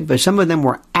per se, but some of them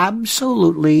were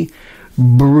absolutely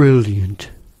brilliant.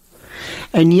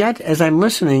 And yet, as I'm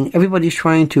listening, everybody's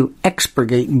trying to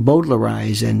expurgate and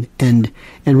Baudelarize and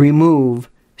remove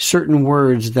certain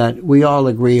words that we all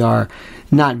agree are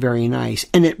not very nice.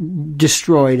 And it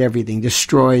destroyed everything,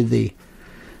 destroyed the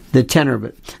tenor of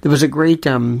it. There was a great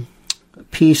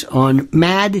piece on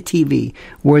Mad TV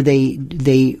where they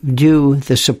do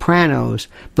The Sopranos,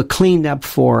 but cleaned up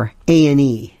for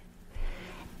A&E.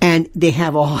 And they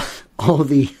have all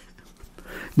the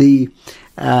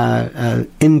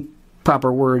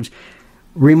improper words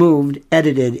removed,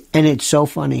 edited, and it's so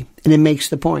funny. And it makes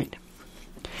the point.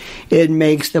 It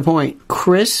makes the point.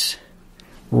 Chris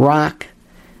Rock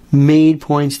made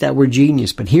points that were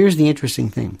genius. But here's the interesting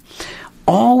thing.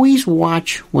 Always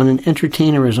watch when an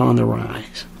entertainer is on the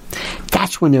rise.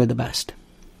 That's when they're the best.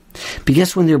 Because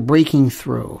that's when they're breaking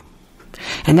through.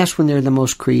 And that's when they're the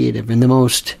most creative and the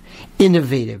most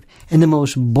innovative and the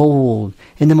most bold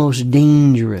and the most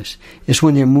dangerous. It's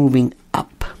when they're moving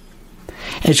up.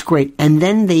 It's great. And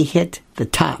then they hit the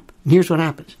top. And here's what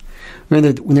happens. When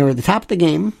they're at the top of the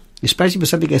game, especially with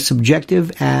something as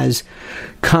subjective as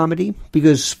comedy,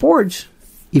 because sports,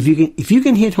 if you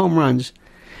can hit home runs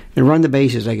and run the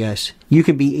bases, I guess, you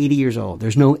can be 80 years old.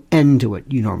 There's no end to it.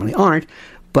 You normally aren't,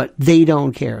 but they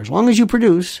don't care. As long as you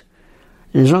produce,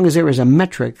 and as long as there is a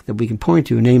metric that we can point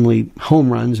to, namely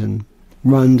home runs and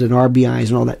RBIs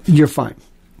and all that, you're fine.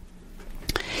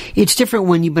 It's different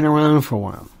when you've been around for a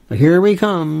while. Like, here he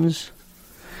comes.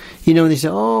 You know, they say,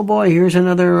 oh boy, here's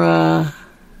another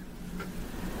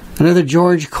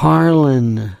George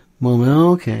Carlin moment.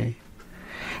 Okay.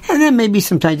 And then maybe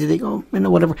sometimes they go,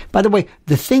 whatever. By the way,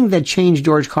 the thing that changed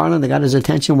George Carlin, that got his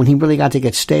attention when he really got to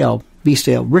be stale,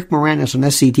 Rick Moranis on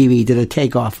SCTV did a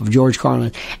takeoff of George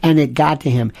Carlin, and it got to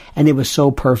him, and it was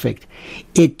so perfect.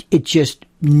 It just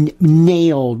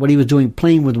nailed what he was doing,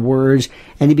 playing with words,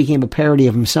 and he became a parody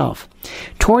of himself.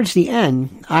 Towards the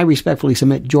end, I respectfully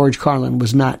submit George Carlin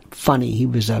was not funny. He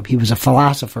was a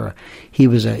philosopher. He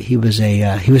was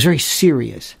very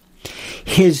serious.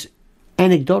 His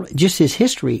anecdotal, just his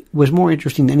history was more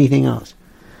interesting than anything else.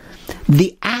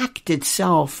 The act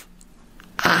itself,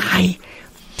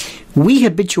 we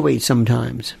habituate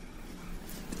sometimes,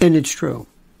 and it's true.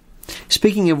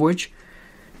 Speaking of which,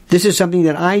 this is something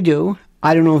that I do.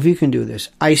 I don't know if you can do this.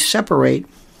 I separate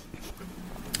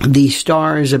the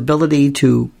star's ability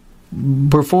to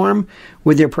perform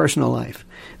with their personal life.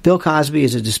 Bill Cosby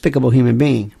is a despicable human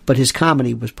being, but his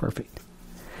comedy was perfect.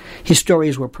 His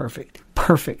stories were perfect.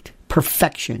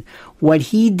 Perfection. What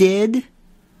he did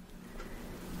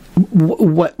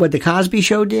what the Cosby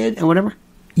Show did and whatever,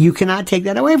 you cannot take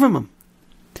that away from him.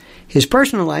 His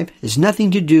personal life has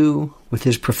nothing to do with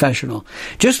his professional.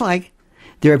 Just like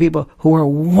there are people who are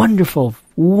wonderful,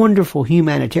 wonderful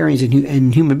humanitarians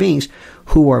and human beings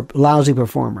who are lousy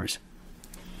performers.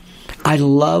 I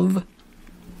love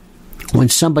when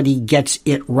somebody gets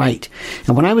it right.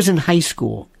 And when I was in high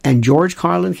school and George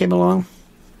Carlin came along,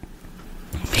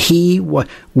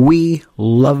 we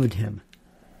loved him.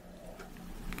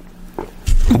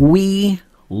 We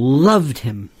loved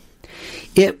him.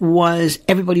 It was,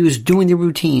 everybody was doing the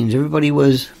routines. Everybody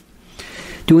was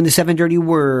doing the 7 dirty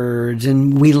words,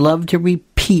 and we loved to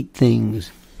repeat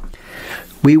things.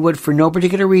 We would, for no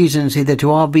particular reason, say that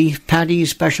to all beef patties,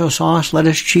 special sauce,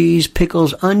 lettuce, cheese,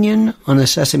 pickles, onion on a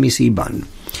sesame seed bun.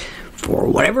 For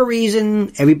whatever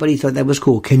reason, everybody thought that was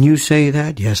cool. Can you say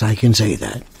that? Yes, I can say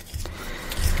that.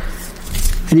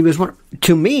 And he was one,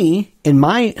 to me, in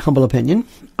my humble opinion,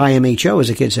 IMHO, as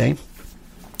the kids say,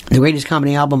 the greatest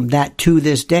comedy album that to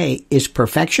this day is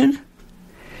perfection,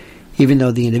 even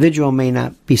though the individual may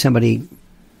not be somebody,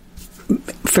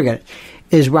 forget it,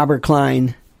 is Robert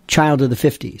Klein, Child of the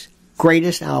 50s.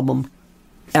 Greatest album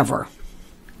ever.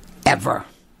 Ever.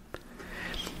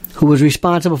 Who was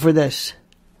responsible for this?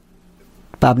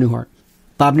 Bob Newhart.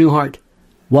 Bob Newhart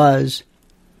was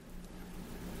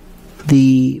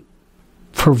the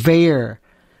purveyor.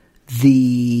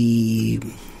 They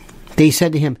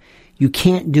said to him, you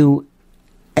can't do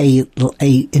a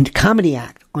comedy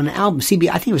act on an album. I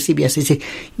think it was CBS. They said,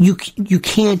 you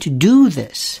can't do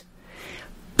this.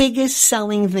 Biggest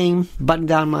selling thing, Button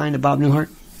Down Mind of Bob Newhart.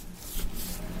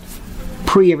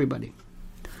 Everybody.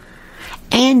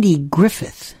 Andy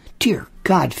Griffith, dear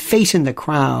God, facing the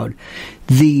crowd.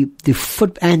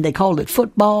 And they called it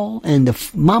football, and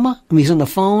the mama, and he's on the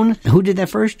phone. Who did that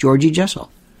first? Georgie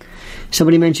Jessel.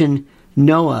 Somebody mentioned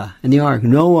Noah and the ark.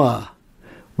 Noah,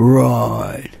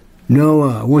 right.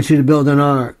 Noah, I want you to build an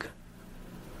ark.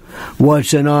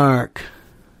 What's an ark?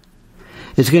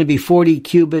 It's going to be 40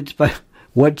 cubits, but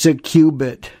what's a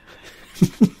cubit?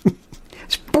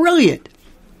 It's brilliant.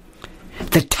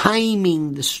 The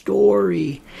timing, the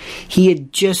story. He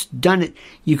had just done it.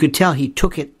 You could tell he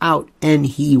took it out and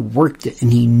he worked it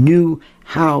and he knew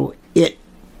how it's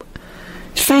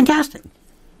fantastic.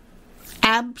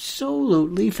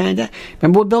 Absolutely fantastic.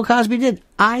 Remember what Bill Cosby did?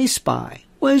 I Spy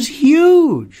was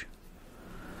huge.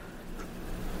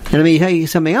 And let me tell you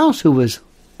something else who was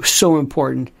so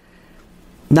important,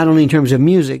 not only in terms of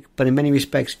music, but in many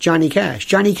respects, Johnny Cash.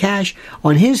 Johnny Cash,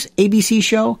 on his ABC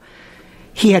show,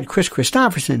 he had Chris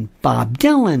Christopherson, Bob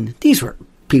Dylan. These were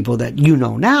people that you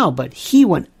know now, but he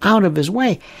went out of his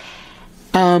way.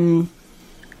 Who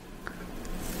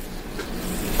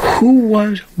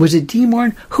was it Dee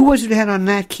Martin? Who was it that had on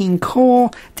Nat King Cole?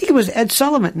 I think it was Ed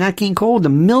Sullivan, Nat King Cole, the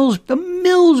Mills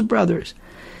brothers.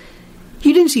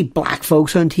 You didn't see black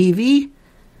folks on TV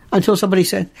until somebody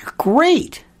said, they're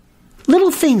great.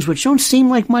 Little things which don't seem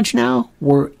like much now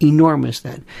were enormous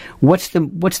then. What's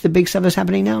the big stuff that's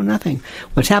happening now? Nothing.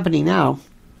 What's happening now,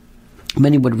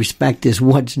 many would respect, is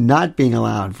what's not being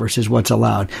allowed versus what's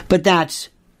allowed. But that's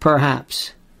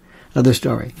perhaps another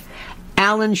story.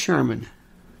 Alan Sherman.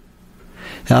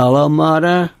 Hello,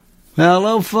 Mata.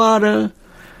 Hello, Fada.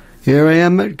 Here I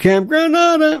am at Camp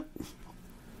Granada.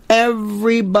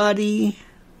 Everybody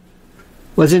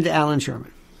was into Alan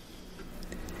Sherman.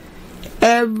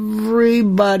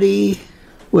 Everybody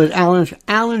was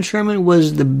Alan Sherman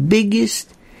was the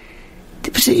biggest.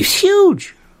 It was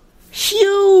huge.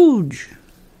 Huge.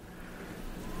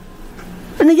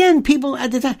 And again, people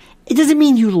at the time, it doesn't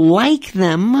mean you like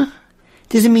them. It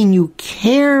doesn't mean you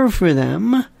care for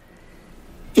them.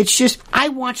 It's just, I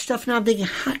watch stuff now, I'm thinking,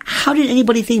 how did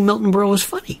anybody think Milton Berle was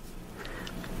funny?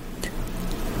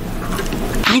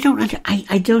 I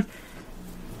don't.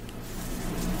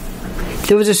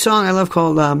 There was a song I love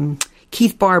called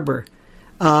Keith Barber,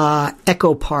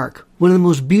 Echo Park. One of the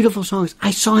most beautiful songs.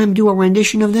 I saw him do a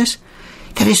rendition of this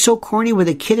that is so corny, with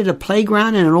a kid at a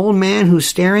playground and an old man who's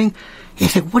staring.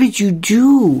 It's like, what did you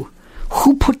do?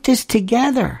 Who put this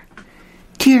together?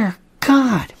 Dear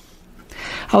God.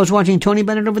 I was watching Tony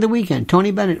Bennett over the weekend.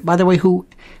 Tony Bennett, by the way, who,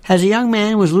 as a young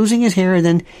man, was losing his hair, and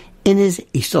then he's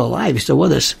still alive, he's still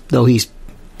with us, though he's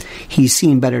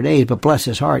seen better days, but bless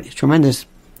his heart, he's a tremendous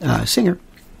singer.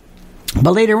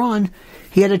 But later on,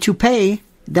 he had a toupee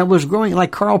that was growing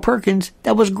like Carl Perkins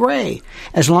that was gray.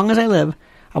 As long as I live,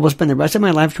 I will spend the rest of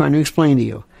my life trying to explain to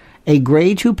you. A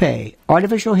gray toupee,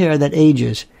 artificial hair that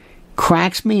ages,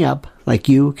 cracks me up like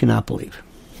you cannot believe.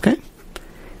 Okay?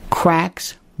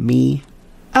 Cracks me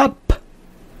up.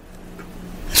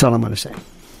 That's all I'm going to say.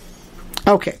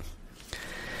 Okay.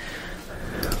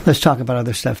 Let's talk about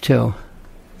other stuff too.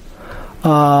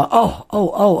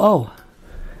 Oh.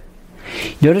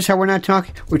 Notice how we're not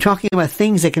talking? We're talking about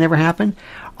things that can never happen.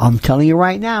 I'm telling you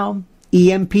right now,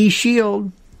 EMP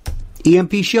shield.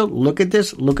 EMP shield, look at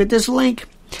this link.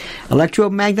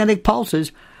 Electromagnetic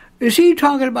pulses. Is he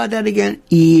talking about that again?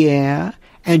 Yeah.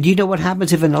 And do you know what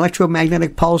happens if an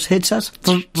electromagnetic pulse hits us?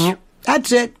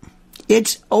 That's it.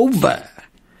 It's over.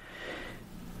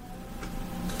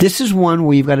 This is one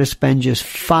where you've got to spend just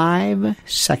 5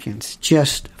 seconds,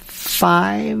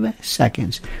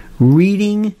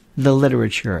 reading the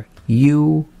literature.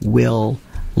 You will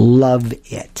love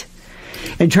it.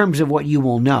 In terms of what you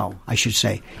will know, I should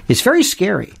say. It's very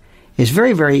scary. It's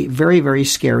very, very, very, very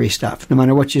scary stuff, no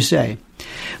matter what you say.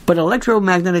 But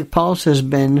electromagnetic pulse has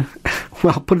been,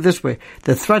 well, put it this way,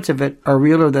 the threats of it are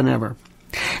realer than ever.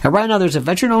 And right now there's a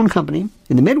veteran-owned company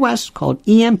in the Midwest called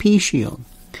EMP Shield.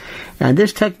 And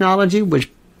this technology,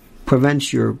 which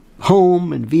prevents your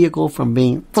home and vehicle from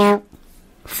being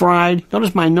fried.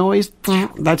 Notice my noise?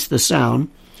 That's the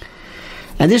sound.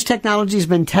 And this technology has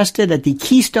been tested at the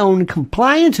Keystone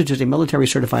Compliance, which is a military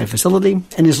certified facility,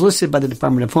 and is listed by the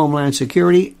Department of Homeland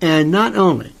Security. And not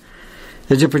only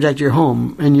does it protect your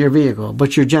home and your vehicle,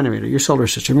 but your generator, your solar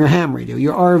system, your ham radio,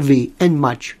 your RV, and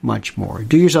much, much more.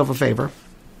 Do yourself a favor.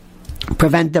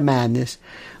 Prevent the madness.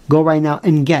 Go right now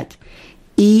and get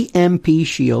EMP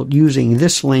Shield using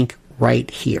this link right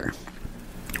here.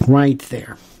 Right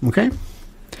there. Okay?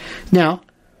 Now,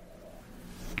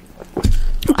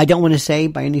 I don't want to say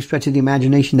by any stretch of the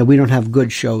imagination that we don't have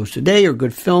good shows today or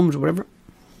good films or whatever.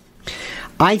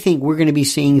 I think we're going to be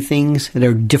seeing things that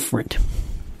are different.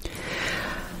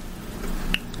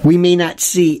 We may not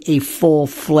see a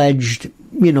full-fledged,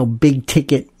 big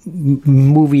ticket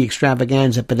movie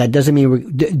extravaganza, but that doesn't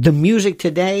mean the music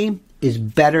today is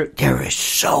better. There is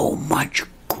so much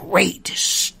great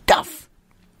stuff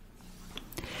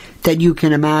that you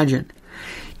can imagine.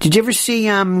 Did you ever see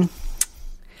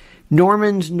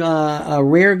Norman's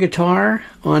rare guitar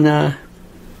on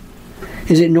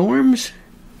is it Norm's?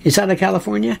 It's out of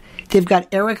California. They've got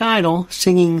Eric Idle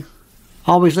singing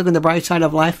Always Look on the Bright Side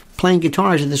of Life, playing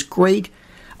guitars in this great,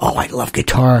 I love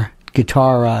guitar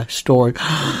store.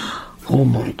 Oh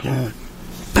my God.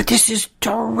 But this is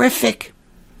terrific.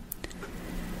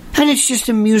 And it's just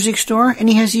a music store, and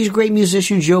he has these great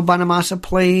musicians. Joe Bonamassa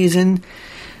plays, and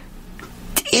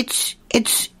it's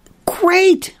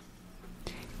great.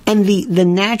 And the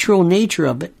natural nature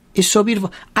of it is so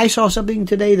beautiful. I saw something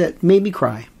today that made me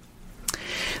cry.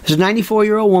 There's a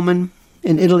 94-year-old woman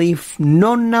in Italy,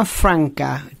 Nonna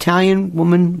Franca, Italian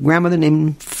woman, grandmother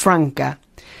named Franca.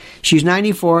 She's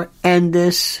 94, and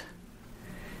this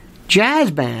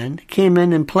jazz band came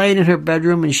in and played in her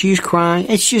bedroom, and she's crying.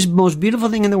 It's just the most beautiful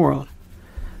thing in the world.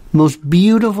 Most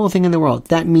beautiful thing in the world.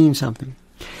 That means something.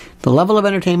 The level of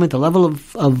entertainment, the level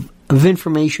of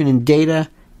information and data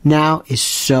now is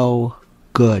so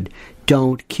good.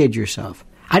 Don't kid yourself.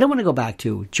 I don't want to go back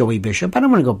to Joey Bishop. I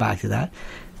don't want to go back to that.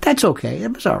 That's okay.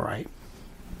 It was all right.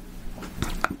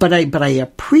 But I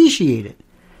appreciate it.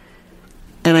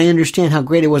 And I understand how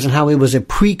great it was and how it was a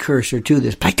precursor to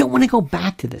this. But I don't want to go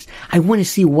back to this. I want to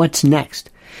see what's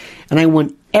next. And I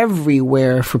want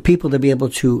everywhere for people to be able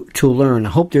to learn. I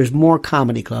hope there's more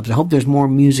comedy clubs. I hope there's more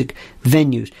music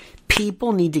venues.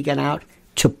 People need to get out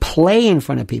to play in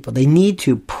front of people. They need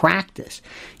to practice.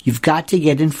 You've got to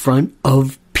get in front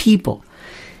of people.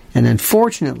 And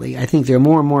unfortunately, I think there are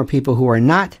more and more people who are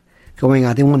not going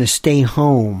out. They want to stay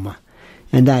home.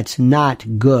 And that's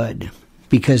not good.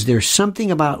 Because there's something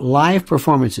about live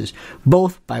performances,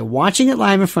 both by watching it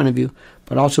live in front of you,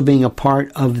 but also being a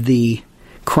part of the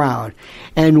crowd.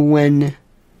 And when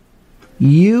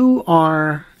you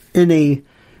are in a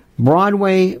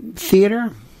Broadway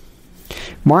theater,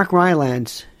 Mark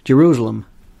Rylance, Jerusalem,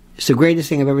 is the greatest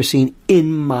thing I've ever seen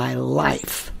in my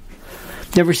life.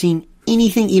 Never seen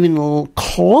anything even a little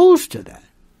close to that.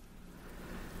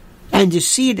 And to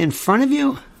see it in front of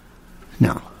you?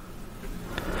 No.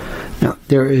 No,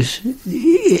 there is,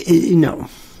 no.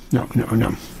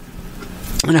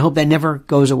 And I hope that never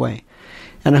goes away.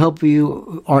 And I hope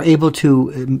you are able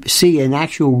to see an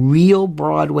actual real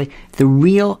Broadway,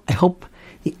 I hope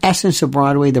the essence of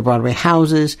Broadway, the Broadway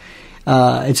houses.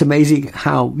 It's amazing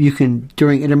how you can,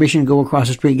 during intermission, go across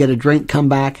the street, get a drink, come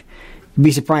back. You'd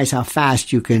be surprised how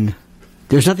fast you can.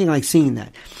 There's nothing like seeing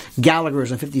that.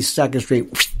 Gallagher's on 52nd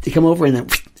Street, they come over and then,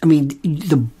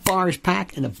 the bar's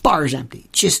packed and the bar's empty.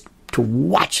 Just to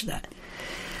watch that.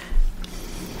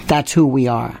 That's who we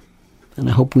are. And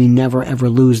I hope we never, ever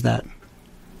lose that.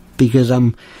 Because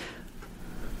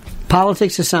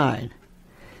politics aside,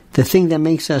 the thing that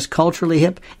makes us culturally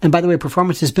hip. And by the way,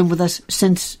 performance has been with us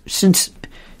since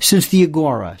the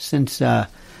Agora, since the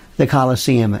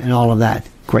Coliseum and all of that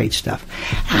great stuff.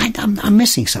 I'm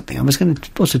missing something. I was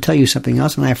supposed to tell you something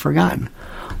else, and I've forgotten.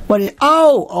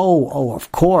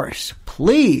 Of course.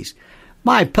 Please.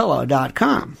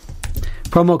 MyPillow.com.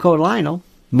 Promo code Lionel.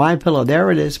 MyPillow.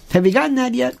 There it is. Have you gotten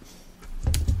that yet?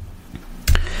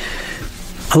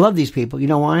 I love these people. You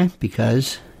know why?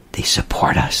 Because they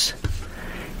support us.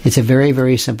 It's a very,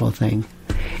 very simple thing.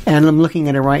 And I'm looking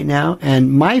at it right now,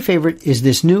 and my favorite is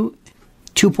this new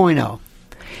 2.0.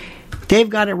 They've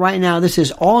got it right now. This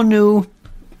is all new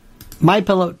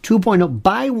MyPillow 2.0.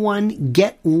 Buy one,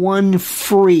 get one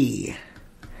free.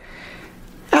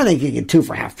 I think you get two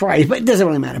for half price, but it doesn't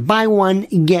really matter. Buy one,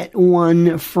 get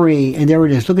one free. And there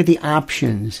it is. Look at the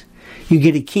options. You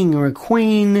get a king or a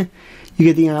queen. You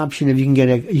get the option of you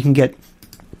can get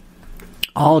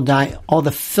all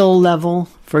the fill level.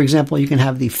 For example, you can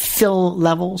have the fill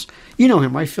levels. You know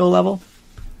him, right? Fill level.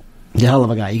 The hell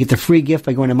of a guy. You get the free gift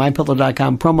by going to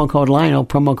MyPillow.com. Promo code Lionel.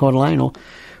 Promo code Lionel.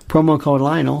 Promo code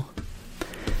Lionel.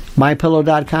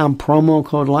 MyPillow.com. Promo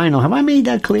code Lionel. Have I made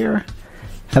that clear?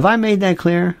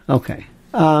 Okay.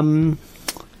 What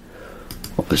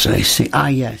was I saying?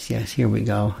 Yes. Here we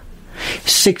go.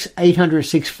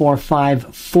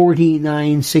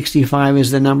 800-645-4965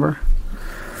 is the number.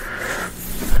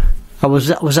 I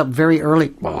was up very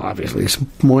early. Well, obviously this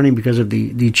morning because of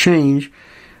the change.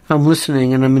 I'm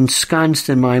listening and I'm ensconced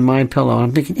in my MyPillow.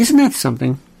 I'm thinking, isn't that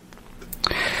something?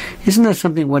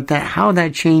 How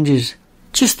that changes?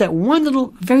 Just that one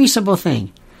little, very simple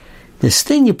thing. This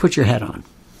thing you put your head on.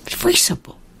 It's very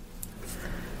simple.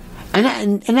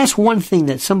 And that's one thing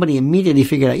that somebody immediately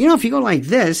figured out. You know, if you go like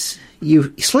this,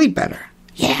 you sleep better.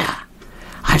 Yeah.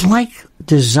 I like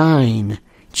design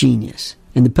genius.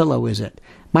 And the pillow is it.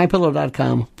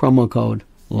 MyPillow.com, promo code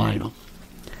Lionel.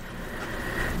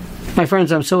 My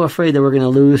friends, I'm so afraid that we're going to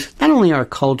lose not only our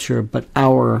culture, but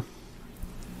our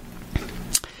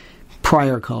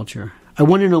prior culture. I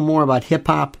want to know more about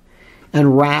hip-hop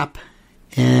and rap,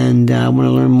 and I want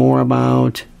to learn more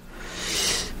about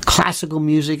classical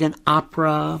music and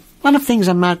opera. A lot of things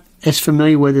I'm not as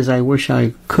familiar with as I wish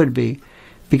I could be,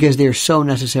 because they're so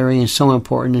necessary and so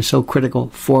important and so critical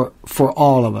for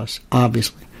all of us,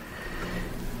 obviously.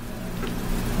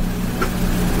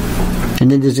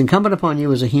 And it is incumbent upon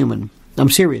you as a human, I'm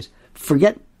serious,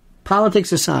 forget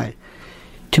politics aside,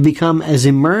 to become as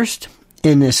immersed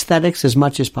in aesthetics as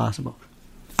much as possible.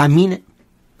 I mean it.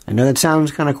 I know that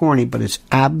sounds kind of corny, but it's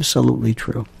absolutely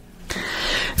true.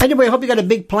 Anyway, I hope you got a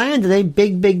big plan today.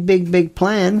 Big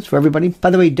plans for everybody. By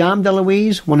the way, Dom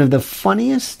DeLuise, one of the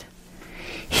funniest.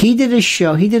 He did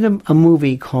a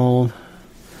movie called,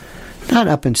 not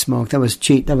Up in Smoke, that was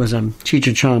Cheech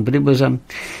and Chong, but it was,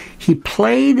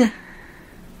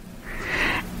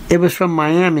 it was from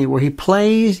Miami, where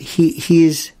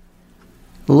he's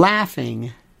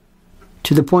laughing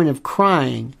to the point of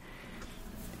crying,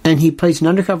 and he plays an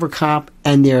undercover cop,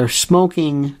 and they're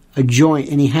smoking a joint,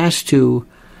 and he has to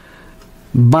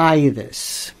buy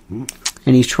this. And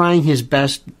he's trying his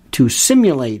best to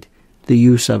simulate the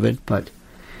use of it, but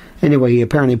anyway, he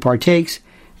apparently partakes,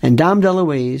 and Dom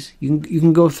DeLuise, you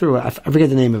can go through it, I forget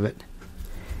the name of it,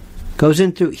 goes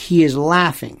into, he is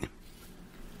laughing.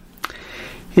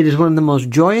 It is one of the most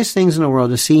joyous things in the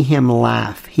world to see him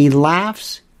laugh. He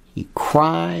laughs, he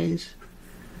cries.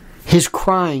 His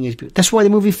crying is beautiful. That's why the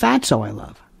movie Fatso I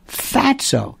love.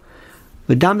 Fatso.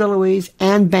 With Dom DeLuise,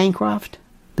 Anne Bancroft,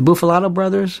 the Buffalato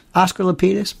brothers, Oscar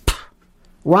Lapidus,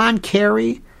 Ron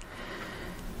Carey.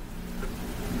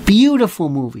 Beautiful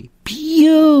movie.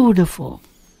 Beautiful.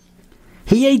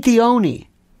 He ate the Oni.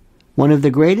 One of the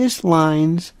greatest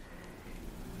lines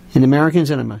in American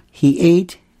cinema. He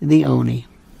ate the Oni.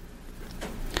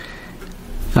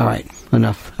 All right,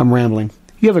 enough. I'm rambling.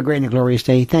 You have a great and glorious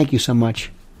day. Thank you so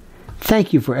much.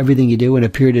 Thank you for everything you do and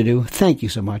appear to do. Thank you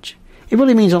so much. It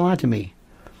really means a lot to me.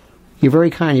 You're very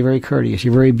kind, you're very courteous,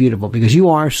 you're very beautiful, because you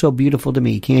are so beautiful to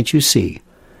me. Can't you see?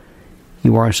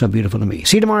 You are so beautiful to me.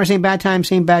 See you tomorrow, same bad time,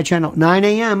 same bad channel, 9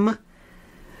 a.m.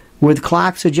 with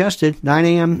clocks adjusted, 9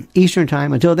 a.m. Eastern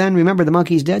time. Until then, remember, the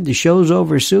monkey's dead. The show's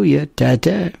over. Sue ya.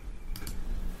 Ta-ta.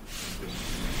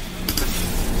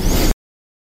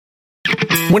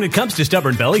 When it comes to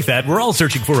stubborn belly fat, we're all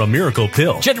searching for a miracle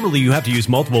pill. Generally, you have to use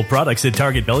multiple products that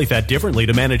target belly fat differently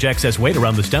to manage excess weight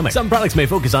around the stomach. Some products may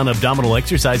focus on abdominal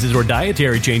exercises or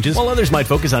dietary changes, while others might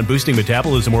focus on boosting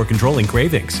metabolism or controlling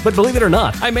cravings. But believe it or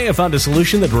not, I may have found a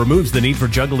solution that removes the need for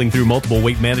juggling through multiple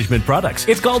weight management products.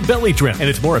 It's called Belly Trim, and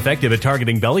it's more effective at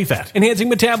targeting belly fat, enhancing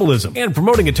metabolism, and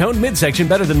promoting a toned midsection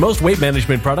better than most weight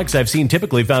management products I've seen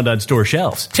typically found on store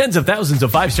shelves. Tens of thousands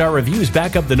of 5-star reviews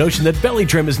back up the notion that Belly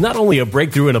Trim is not only a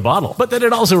breakthrough in a bottle, but that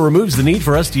it also removes the need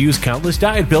for us to use countless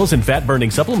diet pills and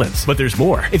fat-burning supplements. But there's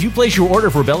more. If you place your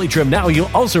order for Belly Trim now, you'll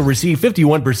also receive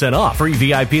 51% off, free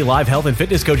VIP live health and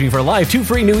fitness coaching for life, 2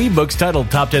 free new ebooks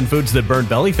titled Top 10 Foods That Burn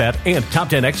Belly Fat and Top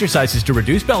 10 Exercises to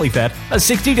Reduce Belly Fat, a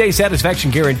 60-day satisfaction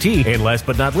guarantee, and last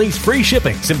but not least, free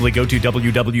shipping. Simply go to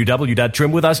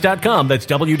www.trimwithus.com. That's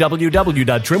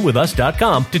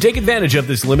www.trimwithus.com to take advantage of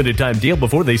this limited time deal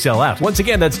before they sell out. Once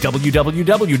again, that's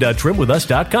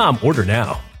www.trimwithus.com. Order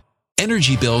now.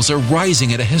 Energy bills are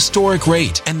rising at a historic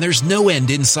rate, and there's no end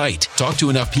in sight. Talk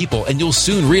to enough people, and you'll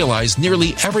soon realize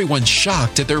nearly everyone's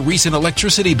shocked at their recent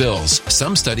electricity bills.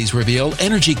 Some studies reveal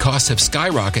energy costs have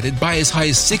skyrocketed by as high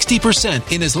as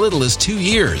 60% in as little as 2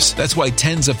 years. That's why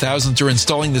tens of thousands are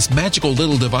installing this magical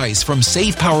little device from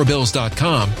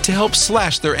SavePowerBills.com to help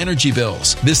slash their energy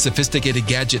bills. This sophisticated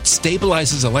gadget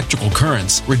stabilizes electrical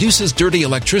currents, reduces dirty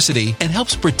electricity, and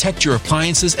helps protect your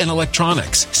appliances and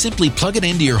electronics. Simply plug it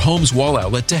into your home's wall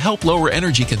outlet to help lower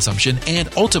energy consumption and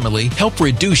ultimately help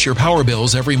reduce your power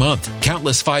bills every month.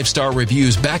 Countless 5-star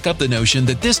reviews back up the notion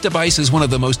that this device is one of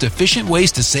the most efficient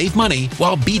ways to save money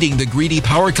while beating the greedy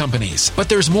power companies. But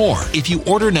there's more. If you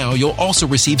order now, you'll also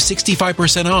receive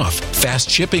 65% off, fast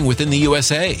shipping within the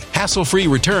USA, hassle-free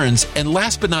returns, and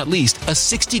last but not least, a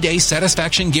 60-day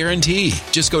satisfaction guarantee.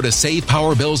 Just go to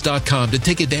SavePowerBills.com to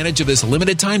take advantage of this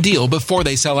limited time deal before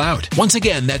they sell out. Once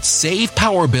again, that's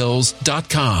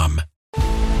SavePowerBills.com.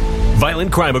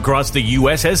 Violent crime across the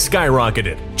U.S. has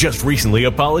skyrocketed. Just recently,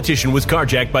 a politician was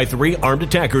carjacked by 3 armed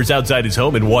attackers outside his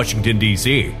home in Washington,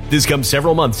 D.C. This comes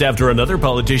several months after another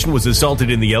politician was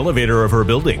assaulted in the elevator of her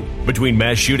building. Between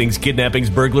mass shootings, kidnappings,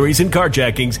 burglaries, and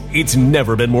carjackings, it's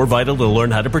never been more vital to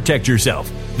learn how to protect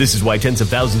yourself. This is why tens of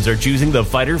thousands are choosing the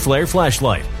Fighter Flare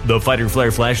flashlight. The Fighter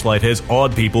Flare flashlight has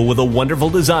awed people with a wonderful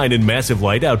design and massive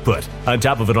light output. On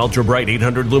top of an ultra-bright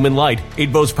 800-lumen light,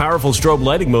 it boasts powerful strobe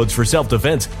lighting modes for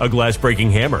self-defense, a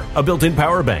glass-breaking hammer, a built-in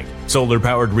power bank,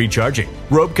 solar-powered recharging,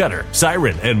 rope cutter,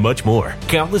 siren, and much more.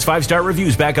 Countless 5-star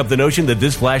reviews back up the notion that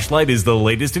this flashlight is the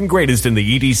latest and greatest in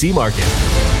the EDC market.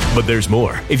 But there's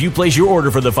more. If you place your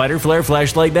order for the Fighter Flare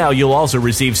flashlight now, you'll also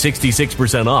receive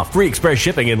 66% off, free express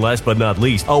shipping, and last but not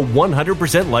least, a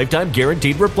 100% lifetime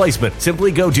guaranteed replacement.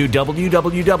 Simply go to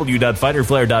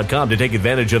www.fighterflare.com to take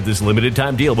advantage of this limited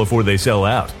time deal before they sell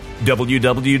out.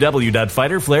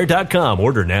 www.fighterflare.com.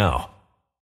 Order now.